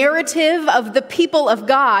 the narrative of the people of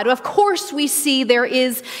God, of course we see there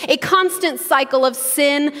is a constant cycle of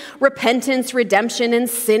sin, repentance, redemption, and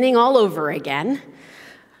sinning all over again.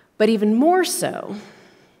 But even more so,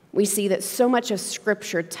 we see that so much of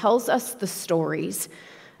Scripture tells us the stories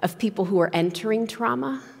of people who are entering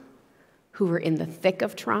trauma, who are in the thick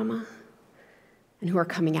of trauma, and who are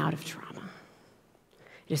coming out of trauma.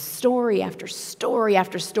 It is story after story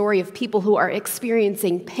after story of people who are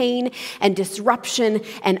experiencing pain and disruption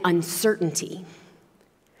and uncertainty.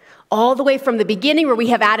 All the way from the beginning, where we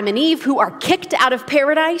have Adam and Eve who are kicked out of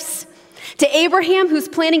paradise, to Abraham who's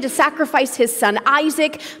planning to sacrifice his son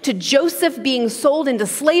Isaac, to Joseph being sold into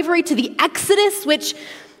slavery, to the Exodus, which,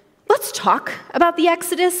 let's talk about the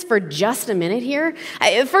Exodus for just a minute here.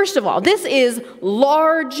 First of all, this is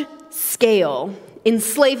large-scale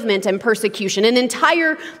enslavement and persecution, an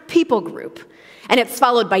entire people group. And it's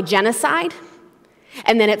followed by genocide,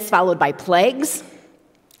 and then it's followed by plagues,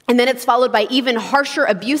 and then it's followed by even harsher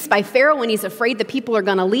abuse by Pharaoh when he's afraid the people are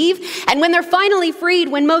going to leave. And when they're finally freed,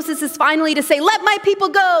 when Moses is finally to say, "Let my people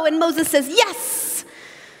go," and Moses says, "Yes,"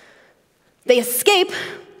 they escape,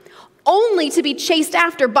 only to be chased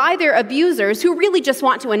after by their abusers who really just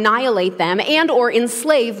want to annihilate them and or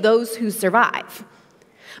enslave those who survive.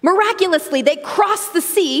 Miraculously, they cross the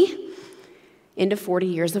sea into 40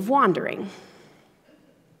 years of wandering.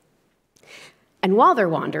 And while they're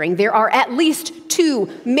wandering, there are at least 2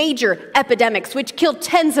 major epidemics which kill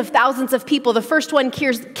tens of thousands of people. The first one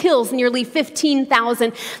kills nearly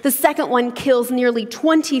 15,000. The second one kills nearly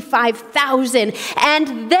 25,000.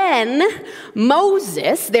 And then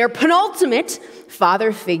Moses, their penultimate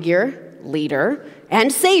father figure, leader,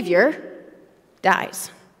 and savior, dies,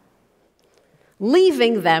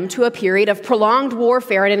 leaving them to a period of prolonged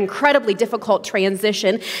warfare and an incredibly difficult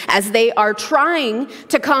transition as they are trying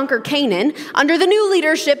to conquer Canaan under the new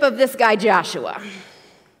leadership of this guy Joshua.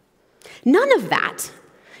 None of that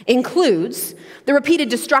includes the repeated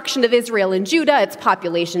destruction of Israel and Judah, its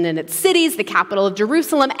population and its cities, the capital of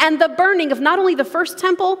Jerusalem, and the burning of not only the first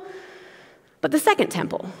temple, but the second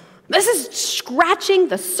temple. This is scratching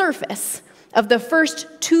the surface of the first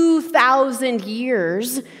 2,000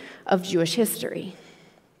 years of Jewish history,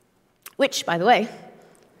 which, by the way,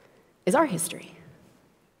 is our history.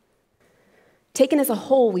 Taken as a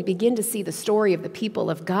whole, we begin to see the story of the people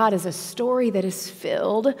of God as a story that is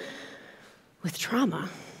filled with trauma.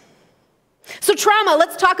 So trauma,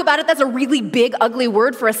 let's talk about it. That's a really big, ugly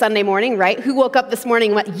word for a Sunday morning, right? Who woke up this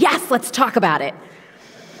morning and went, "Yes, let's talk about it"?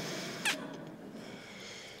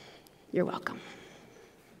 You're welcome.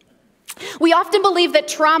 We often believe that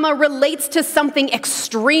trauma relates to something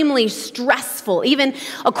extremely stressful, even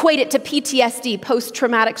equate it to PTSD,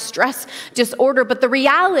 post-traumatic stress disorder. But the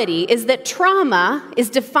reality is that trauma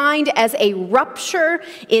is defined as a rupture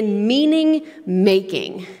in meaning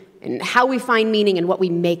making and how we find meaning and what we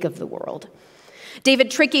make of the world.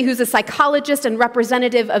 David Trickey, who's a psychologist and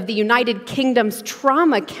representative of the United Kingdom's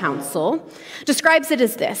Trauma Council, describes it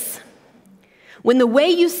as this: when the way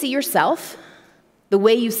you see yourself, the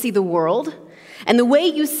way you see the world, and the way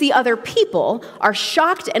you see other people are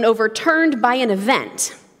shocked and overturned by an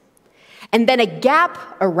event, and then a gap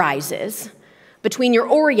arises between your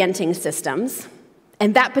orienting systems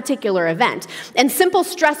and that particular event, and simple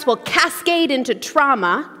stress will cascade into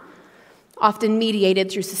trauma, often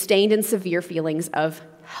mediated through sustained and severe feelings of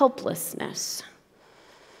helplessness.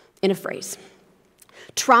 In a phrase,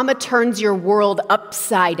 trauma turns your world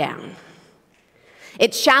upside down.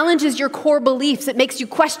 It challenges your core beliefs. It makes you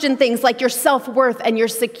question things like your self-worth and your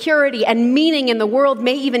security and meaning in the world,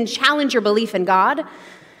 may even challenge your belief in God.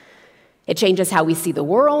 It changes how we see the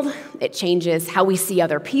world. It changes how we see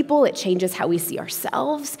other people. It changes how we see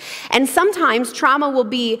ourselves. And sometimes trauma will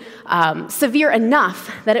be severe enough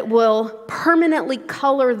that it will permanently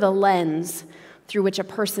color the lens through which a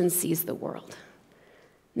person sees the world,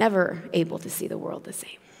 never able to see the world the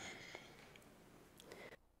same.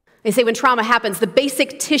 They say when trauma happens, the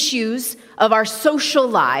basic tissues of our social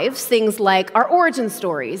lives, things like our origin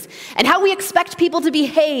stories and how we expect people to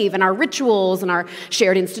behave and our rituals and our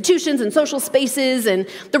shared institutions and social spaces and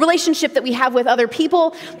the relationship that we have with other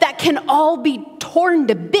people, that can all be torn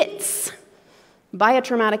to bits by a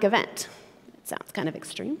traumatic event. It sounds kind of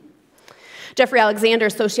extreme. Jeffrey Alexander,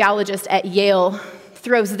 sociologist at Yale,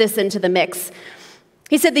 throws this into the mix.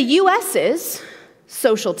 He said the U.S.'s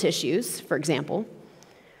social tissues, for example,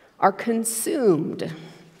 are consumed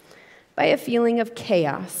by a feeling of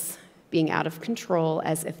chaos, being out of control,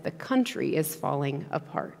 as if the country is falling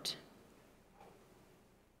apart.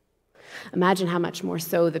 Imagine how much more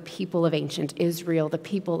so the people of ancient Israel, the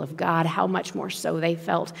people of God, how much more so they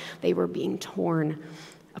felt they were being torn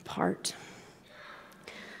apart.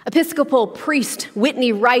 Episcopal priest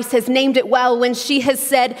Whitney Rice has named it well when she has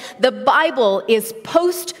said, the Bible is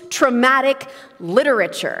post-traumatic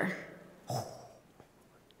literature.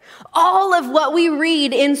 All of what we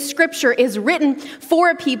read in Scripture is written for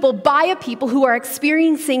a people, by a people who are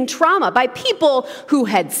experiencing trauma, by people who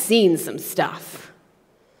had seen some stuff.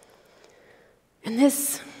 And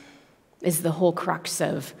this is the whole crux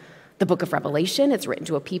of the book of Revelation. It's written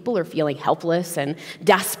to a people who are feeling helpless and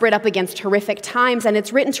desperate up against horrific times, and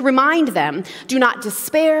it's written to remind them, do not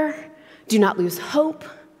despair, do not lose hope.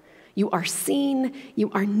 You are seen,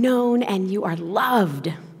 you are known, and you are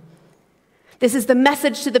loved. This is the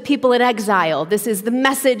message to the people in exile. This is the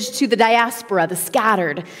message to the diaspora, the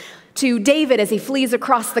scattered, to David as he flees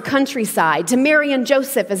across the countryside, to Mary and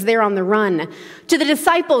Joseph as they're on the run, to the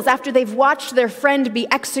disciples after they've watched their friend be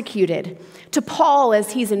executed, to Paul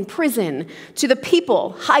as he's in prison, to the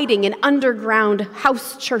people hiding in underground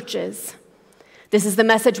house churches. This is the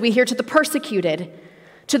message we hear to the persecuted,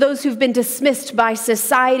 to those who've been dismissed by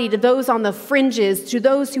society, to those on the fringes, to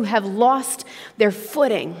those who have lost their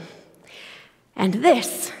footing. And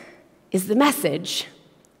this is the message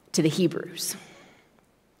to the Hebrews.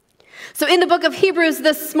 So in the book of Hebrews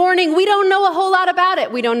this morning, we don't know a whole lot about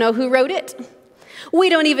it. We don't know who wrote it. We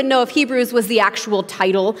don't even know if Hebrews was the actual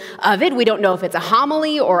title of it. We don't know if it's a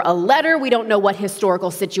homily or a letter. We don't know what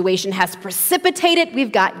historical situation has precipitated.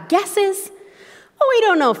 We've got guesses, but we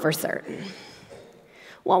don't know for certain.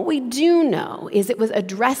 What we do know is it was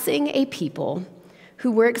addressing a people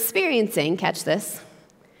who were experiencing, catch this,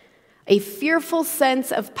 a fearful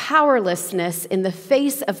sense of powerlessness in the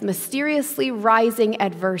face of mysteriously rising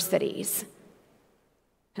adversities.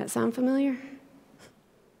 Does that sound familiar?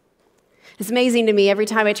 It's amazing to me every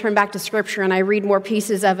time I turn back to Scripture and I read more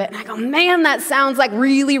pieces of it, and I go, man, that sounds like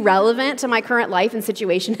really relevant to my current life and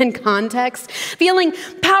situation and context. Feeling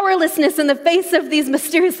powerlessness in the face of these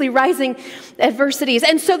mysteriously rising adversities.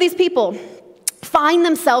 And so these people find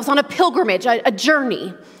themselves on a pilgrimage, a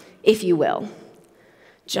journey, if you will,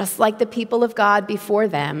 just like the people of God before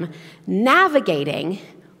them, navigating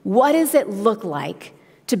what does it look like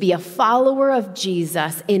to be a follower of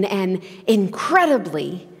Jesus in an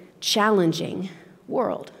incredibly challenging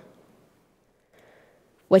world.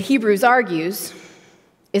 What Hebrews argues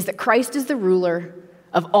is that Christ is the ruler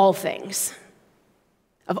of all things.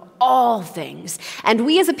 Of all things. And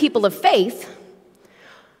we as a people of faith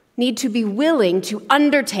need to be willing to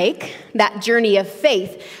undertake that journey of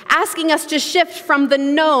faith, asking us to shift from the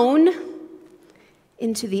known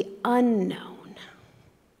into the unknown.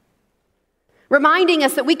 Reminding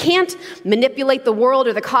us that we can't manipulate the world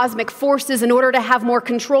or the cosmic forces in order to have more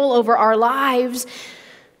control over our lives.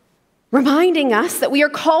 Reminding us that we are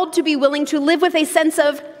called to be willing to live with a sense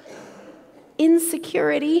of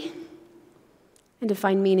insecurity and to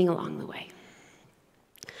find meaning along the way.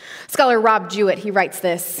 Scholar Rob Jewett, he writes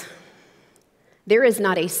this: There is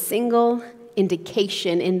not a single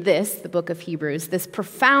indication in this, the book of Hebrews, this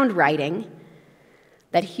profound writing,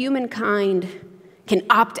 that humankind can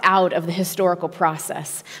opt out of the historical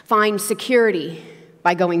process, find security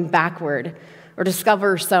by going backward, or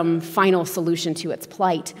discover some final solution to its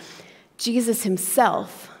plight. Jesus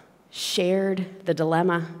himself shared the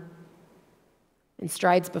dilemma and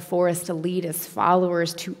strides before us to lead his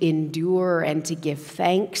followers to endure and to give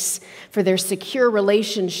thanks for their secure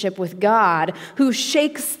relationship with God, who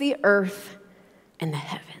shakes the earth and the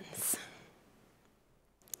heavens.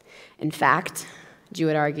 In fact,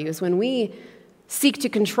 Jewett argues, when we seek to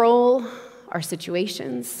control our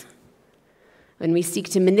situations, when we seek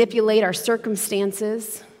to manipulate our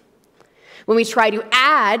circumstances, when we try to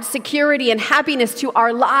add security and happiness to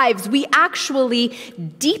our lives, we actually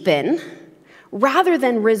deepen rather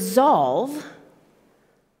than resolve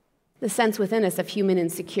the sense within us of human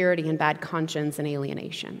insecurity and bad conscience and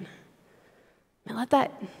alienation. Now let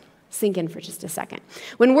that sink in for just a second.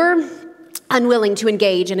 When we're unwilling to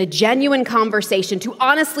engage in a genuine conversation, to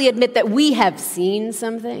honestly admit that we have seen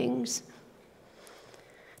some things,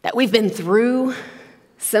 that we've been through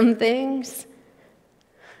some things,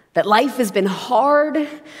 that life has been hard,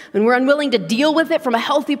 and we're unwilling to deal with it from a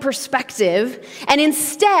healthy perspective, and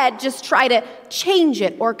instead just try to change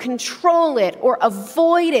it or control it or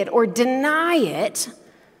avoid it or deny it,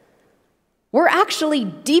 we're actually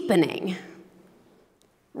deepening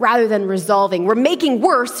rather than resolving. We're making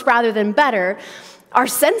worse rather than better our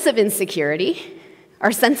sense of insecurity,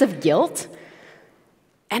 our sense of guilt,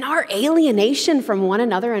 and our alienation from one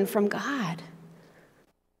another and from God.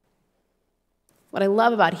 What I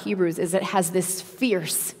love about Hebrews is it has this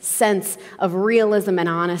fierce sense of realism and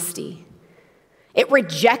honesty. It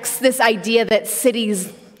rejects this idea that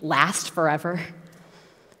cities last forever.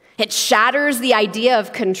 It shatters the idea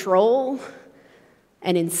of control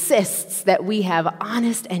and insists that we have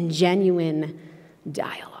honest and genuine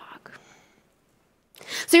dialogue.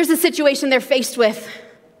 So here's the situation they're faced with.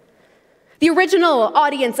 The original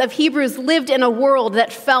audience of Hebrews lived in a world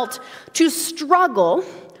that felt to struggle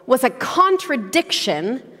was a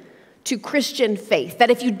contradiction to Christian faith. That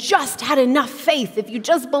if you just had enough faith, if you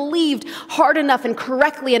just believed hard enough and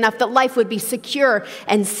correctly enough, that life would be secure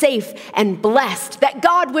and safe and blessed, that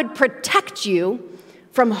God would protect you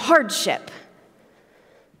from hardship.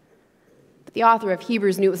 But the author of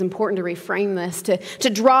Hebrews knew it was important to reframe this, to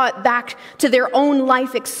draw it back to their own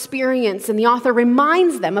life experience. And the author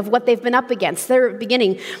reminds them of what they've been up against. They're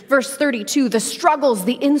beginning, verse 32, the struggles,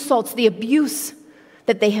 the insults, the abuse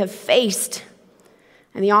that they have faced.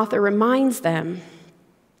 And the author reminds them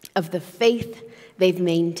of the faith they've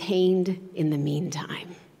maintained in the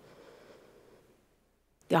meantime.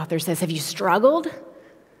 The author says, have you struggled?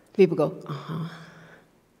 People go, uh-huh.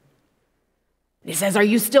 He says, are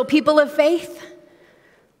you still people of faith?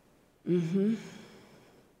 Mm-hmm.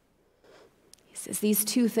 He says, these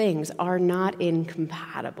two things are not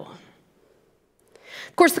incompatible.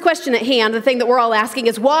 Of course, the question at hand, the thing that we're all asking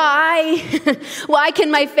is why? Why can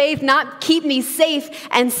my faith not keep me safe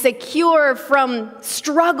and secure from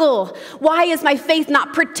struggle? Why is my faith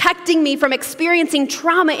not protecting me from experiencing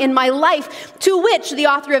trauma in my life? To which the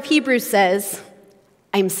author of Hebrews says,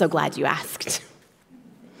 I'm so glad you asked.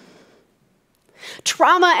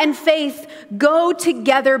 Trauma and faith go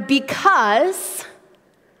together because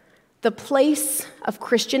the place of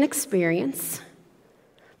Christian experience,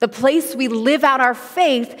 the place we live out our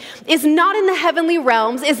faith, is not in the heavenly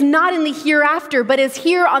realms, is not in the hereafter, but is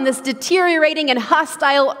here on this deteriorating and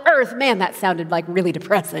hostile earth. Man, that sounded like really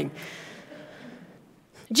depressing.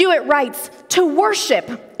 Jewett writes, to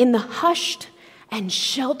worship in the hushed and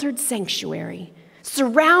sheltered sanctuary,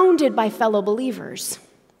 surrounded by fellow believers,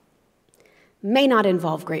 may not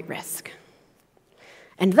involve great risk.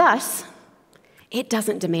 And thus, it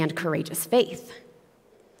doesn't demand courageous faith.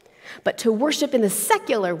 But to worship in the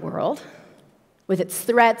secular world, with its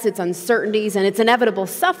threats, its uncertainties, and its inevitable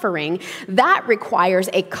suffering, that requires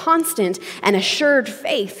a constant and assured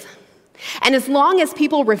faith. And as long as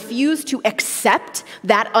people refuse to accept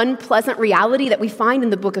that unpleasant reality that we find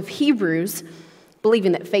in the book of Hebrews,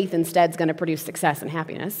 believing that faith instead is going to produce success and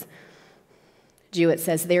happiness, Jewett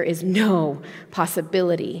says there is no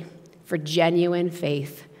possibility for genuine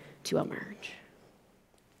faith to emerge.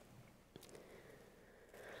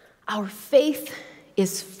 Our faith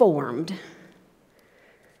is formed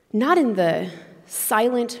not in the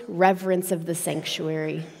silent reverence of the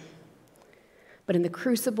sanctuary, but in the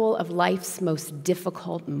crucible of life's most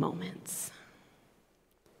difficult moments.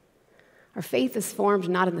 Our faith is formed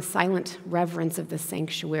not in the silent reverence of the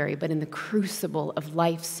sanctuary, but in the crucible of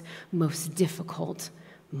life's most difficult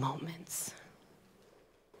moments.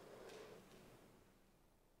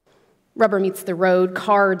 Rubber meets the road,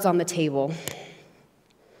 cards on the table.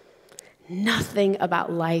 Nothing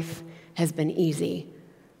about life has been easy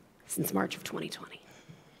since March of 2020.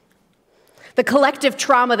 The collective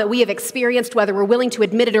trauma that we have experienced, whether we're willing to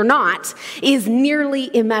admit it or not, is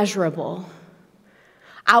nearly immeasurable.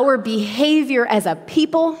 Our behavior as a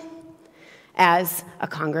people, as a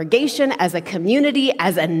congregation, as a community,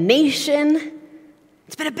 as a nation,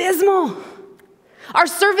 it's been abysmal. Our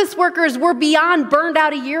service workers were beyond burned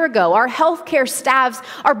out a year ago. Our healthcare staffs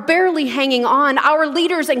are barely hanging on. Our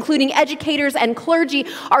leaders, including educators and clergy,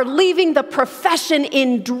 are leaving the profession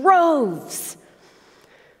in droves.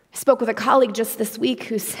 I spoke with a colleague just this week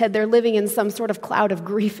who said they're living in some sort of cloud of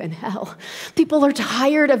grief and hell. People are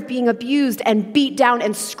tired of being abused and beat down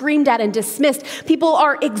and screamed at and dismissed. People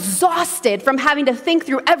are exhausted from having to think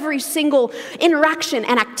through every single interaction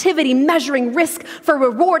and activity, measuring risk for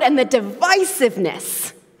reward, and the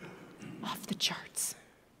divisiveness off the charts.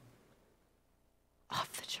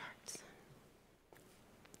 Off the charts.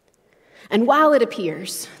 And while it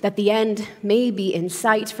appears that the end may be in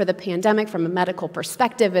sight for the pandemic from a medical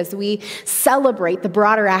perspective as we celebrate the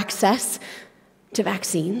broader access to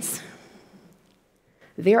vaccines,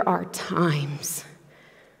 there are times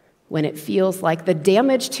when it feels like the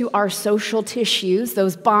damage to our social tissues,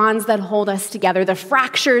 those bonds that hold us together, the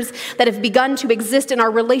fractures that have begun to exist in our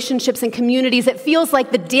relationships and communities, it feels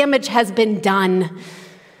like the damage has been done.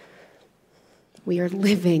 We are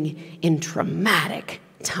living in traumatic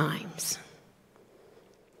times.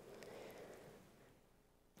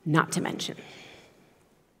 Not to mention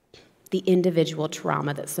the individual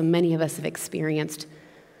trauma that so many of us have experienced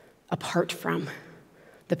apart from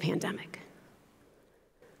the pandemic.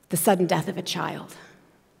 The sudden death of a child,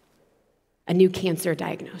 a new cancer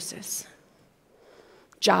diagnosis,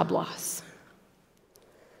 job loss,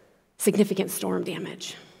 significant storm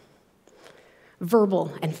damage,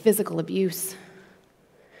 verbal and physical abuse,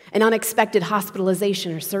 an unexpected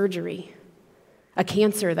hospitalization or surgery, a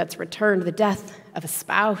cancer that's returned, the death of a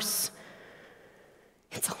spouse.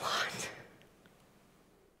 It's a lot.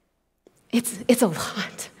 It's a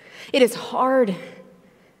lot. It is hard,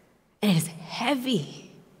 and it is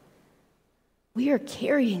heavy. We are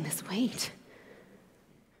carrying this weight.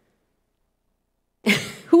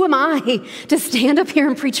 Who am I to stand up here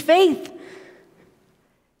and preach faith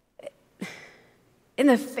in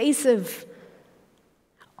the face of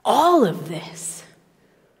all of this?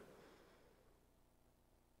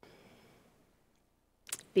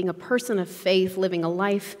 Being a person of faith, living a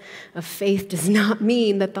life of faith, does not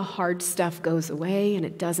mean that the hard stuff goes away, and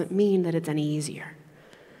it doesn't mean that it's any easier.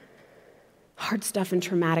 Hard stuff and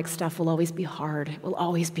traumatic stuff will always be hard. It will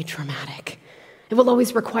always be traumatic. It will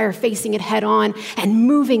always require facing it head on and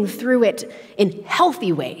moving through it in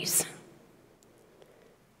healthy ways.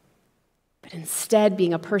 But instead,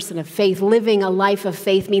 being a person of faith, living a life of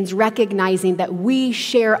faith, means recognizing that we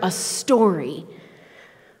share a story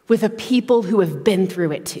with a people who have been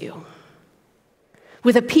through it too,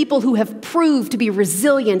 with a people who have proved to be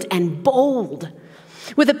resilient and bold,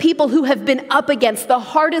 with a people who have been up against the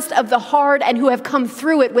hardest of the hard and who have come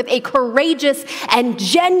through it with a courageous and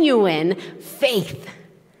genuine faith.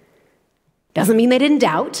 Doesn't mean they didn't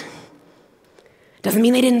doubt. Doesn't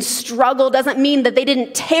mean they didn't struggle. Doesn't mean that they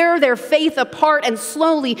didn't tear their faith apart and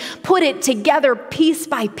slowly put it together piece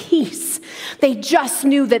by piece. They just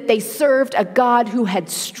knew that they served a God who had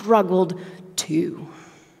struggled too.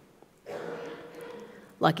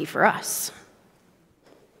 Lucky for us.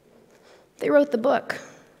 They wrote the book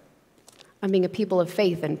on being a people of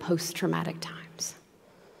faith in post-traumatic times.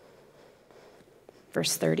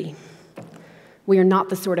 Verse 30. We are not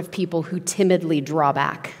the sort of people who timidly draw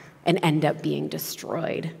back and end up being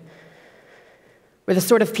destroyed. We're the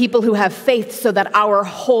sort of people who have faith so that our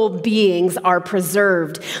whole beings are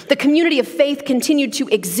preserved. The community of faith continued to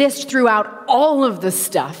exist throughout all of the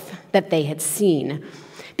stuff that they had seen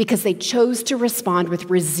because they chose to respond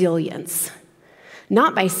with resilience,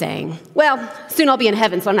 not by saying, well, soon I'll be in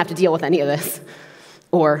heaven, so I don't have to deal with any of this.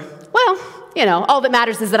 Or, well, all that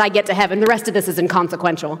matters is that I get to heaven. The rest of this is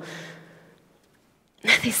inconsequential.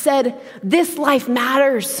 They said, this life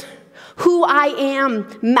matters. Who I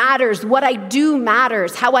am matters. What I do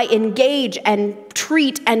matters. How I engage and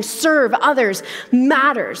treat and serve others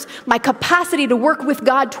matters. My capacity to work with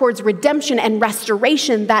God towards redemption and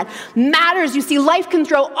restoration, that matters. You see, life can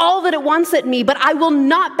throw all that it wants at me, but I will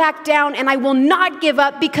not back down and I will not give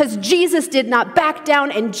up because Jesus did not back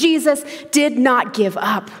down and Jesus did not give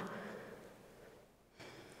up.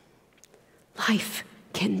 Life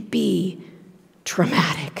can be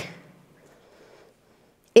traumatic.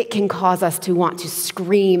 It can cause us to want to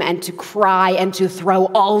scream and to cry and to throw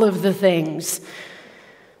all of the things.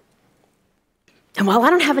 And while I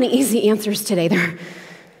don't have any easy answers today, there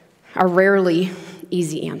are rarely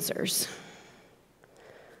easy answers.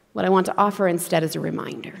 What I want to offer instead is a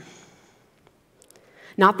reminder.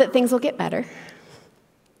 Not that things will get better.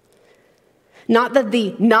 Not that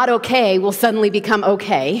the not okay will suddenly become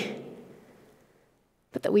okay.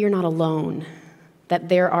 But that we are not alone. That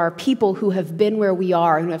there are people who have been where we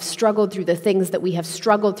are, who have struggled through the things that we have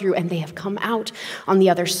struggled through, and they have come out on the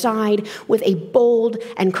other side with a bold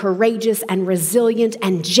and courageous and resilient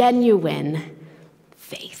and genuine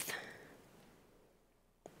faith.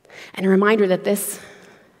 And a reminder that this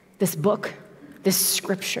book, this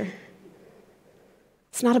scripture,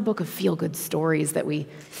 it's not a book of feel-good stories that we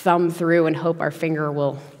thumb through and hope our finger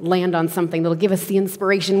will land on something that'll give us the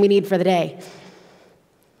inspiration we need for the day.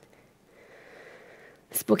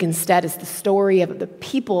 This book instead is the story of the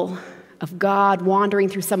people of God wandering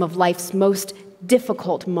through some of life's most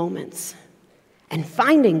difficult moments and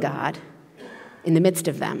finding God in the midst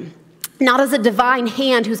of them. Not as a divine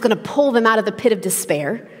hand who's going to pull them out of the pit of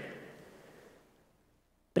despair,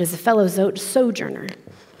 but as a fellow sojourner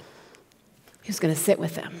who's going to sit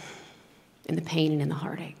with them in the pain and in the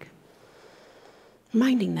heartache.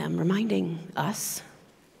 Reminding us,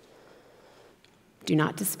 do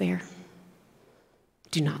not despair.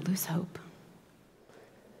 Do not lose hope.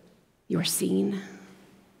 You are seen.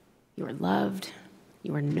 You are loved.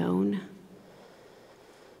 You are known.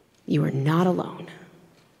 You are not alone.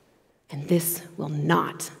 And this will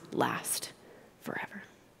not last forever.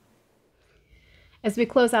 As we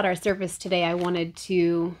close out our service today, I wanted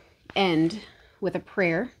to end with a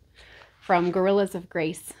prayer from Guerrillas of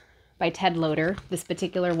Grace by Ted Loder. This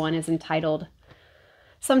particular one is entitled,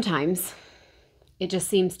 "Sometimes It Just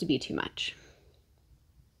Seems to Be Too Much."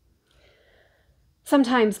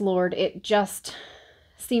 Sometimes, Lord, it just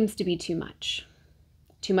seems to be too much.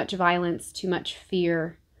 Too much violence, too much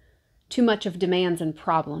fear, too much of demands and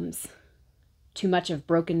problems, too much of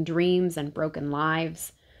broken dreams and broken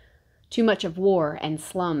lives, too much of war and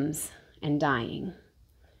slums and dying.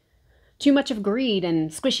 Too much of greed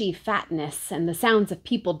and squishy fatness and the sounds of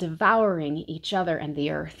people devouring each other and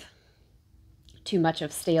the earth. Too much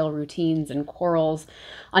of stale routines and quarrels,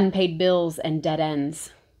 unpaid bills and dead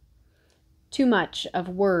ends. Too much of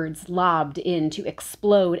words lobbed in to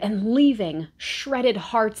explode and leaving shredded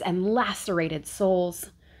hearts and lacerated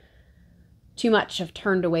souls. Too much of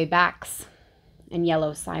turned away backs and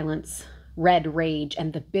yellow silence, red rage,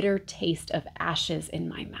 and the bitter taste of ashes in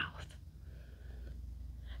my mouth.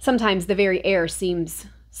 Sometimes the very air seems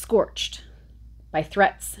scorched by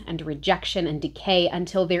threats and rejection and decay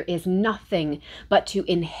until there is nothing but to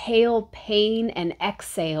inhale pain and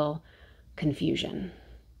exhale confusion.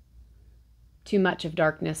 Too much of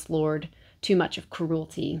darkness, Lord, too much of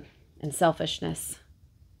cruelty and selfishness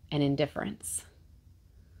and indifference.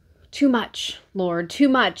 Too much, Lord, too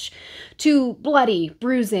much, too bloody,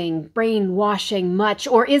 bruising, brainwashing much,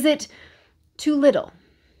 or is it too little?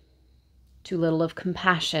 Too little of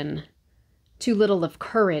compassion, too little of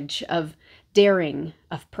courage, of daring,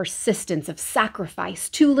 of persistence, of sacrifice,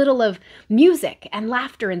 too little of music and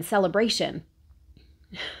laughter and celebration.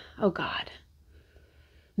 Oh God,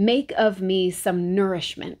 make of me some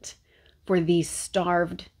nourishment for these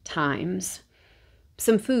starved times.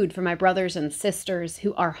 Some food for my brothers and sisters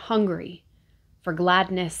who are hungry for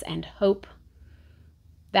gladness and hope,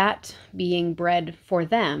 that being bread for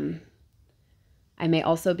them, I may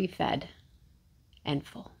also be fed and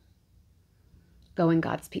full. Go in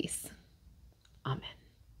God's peace. Amen.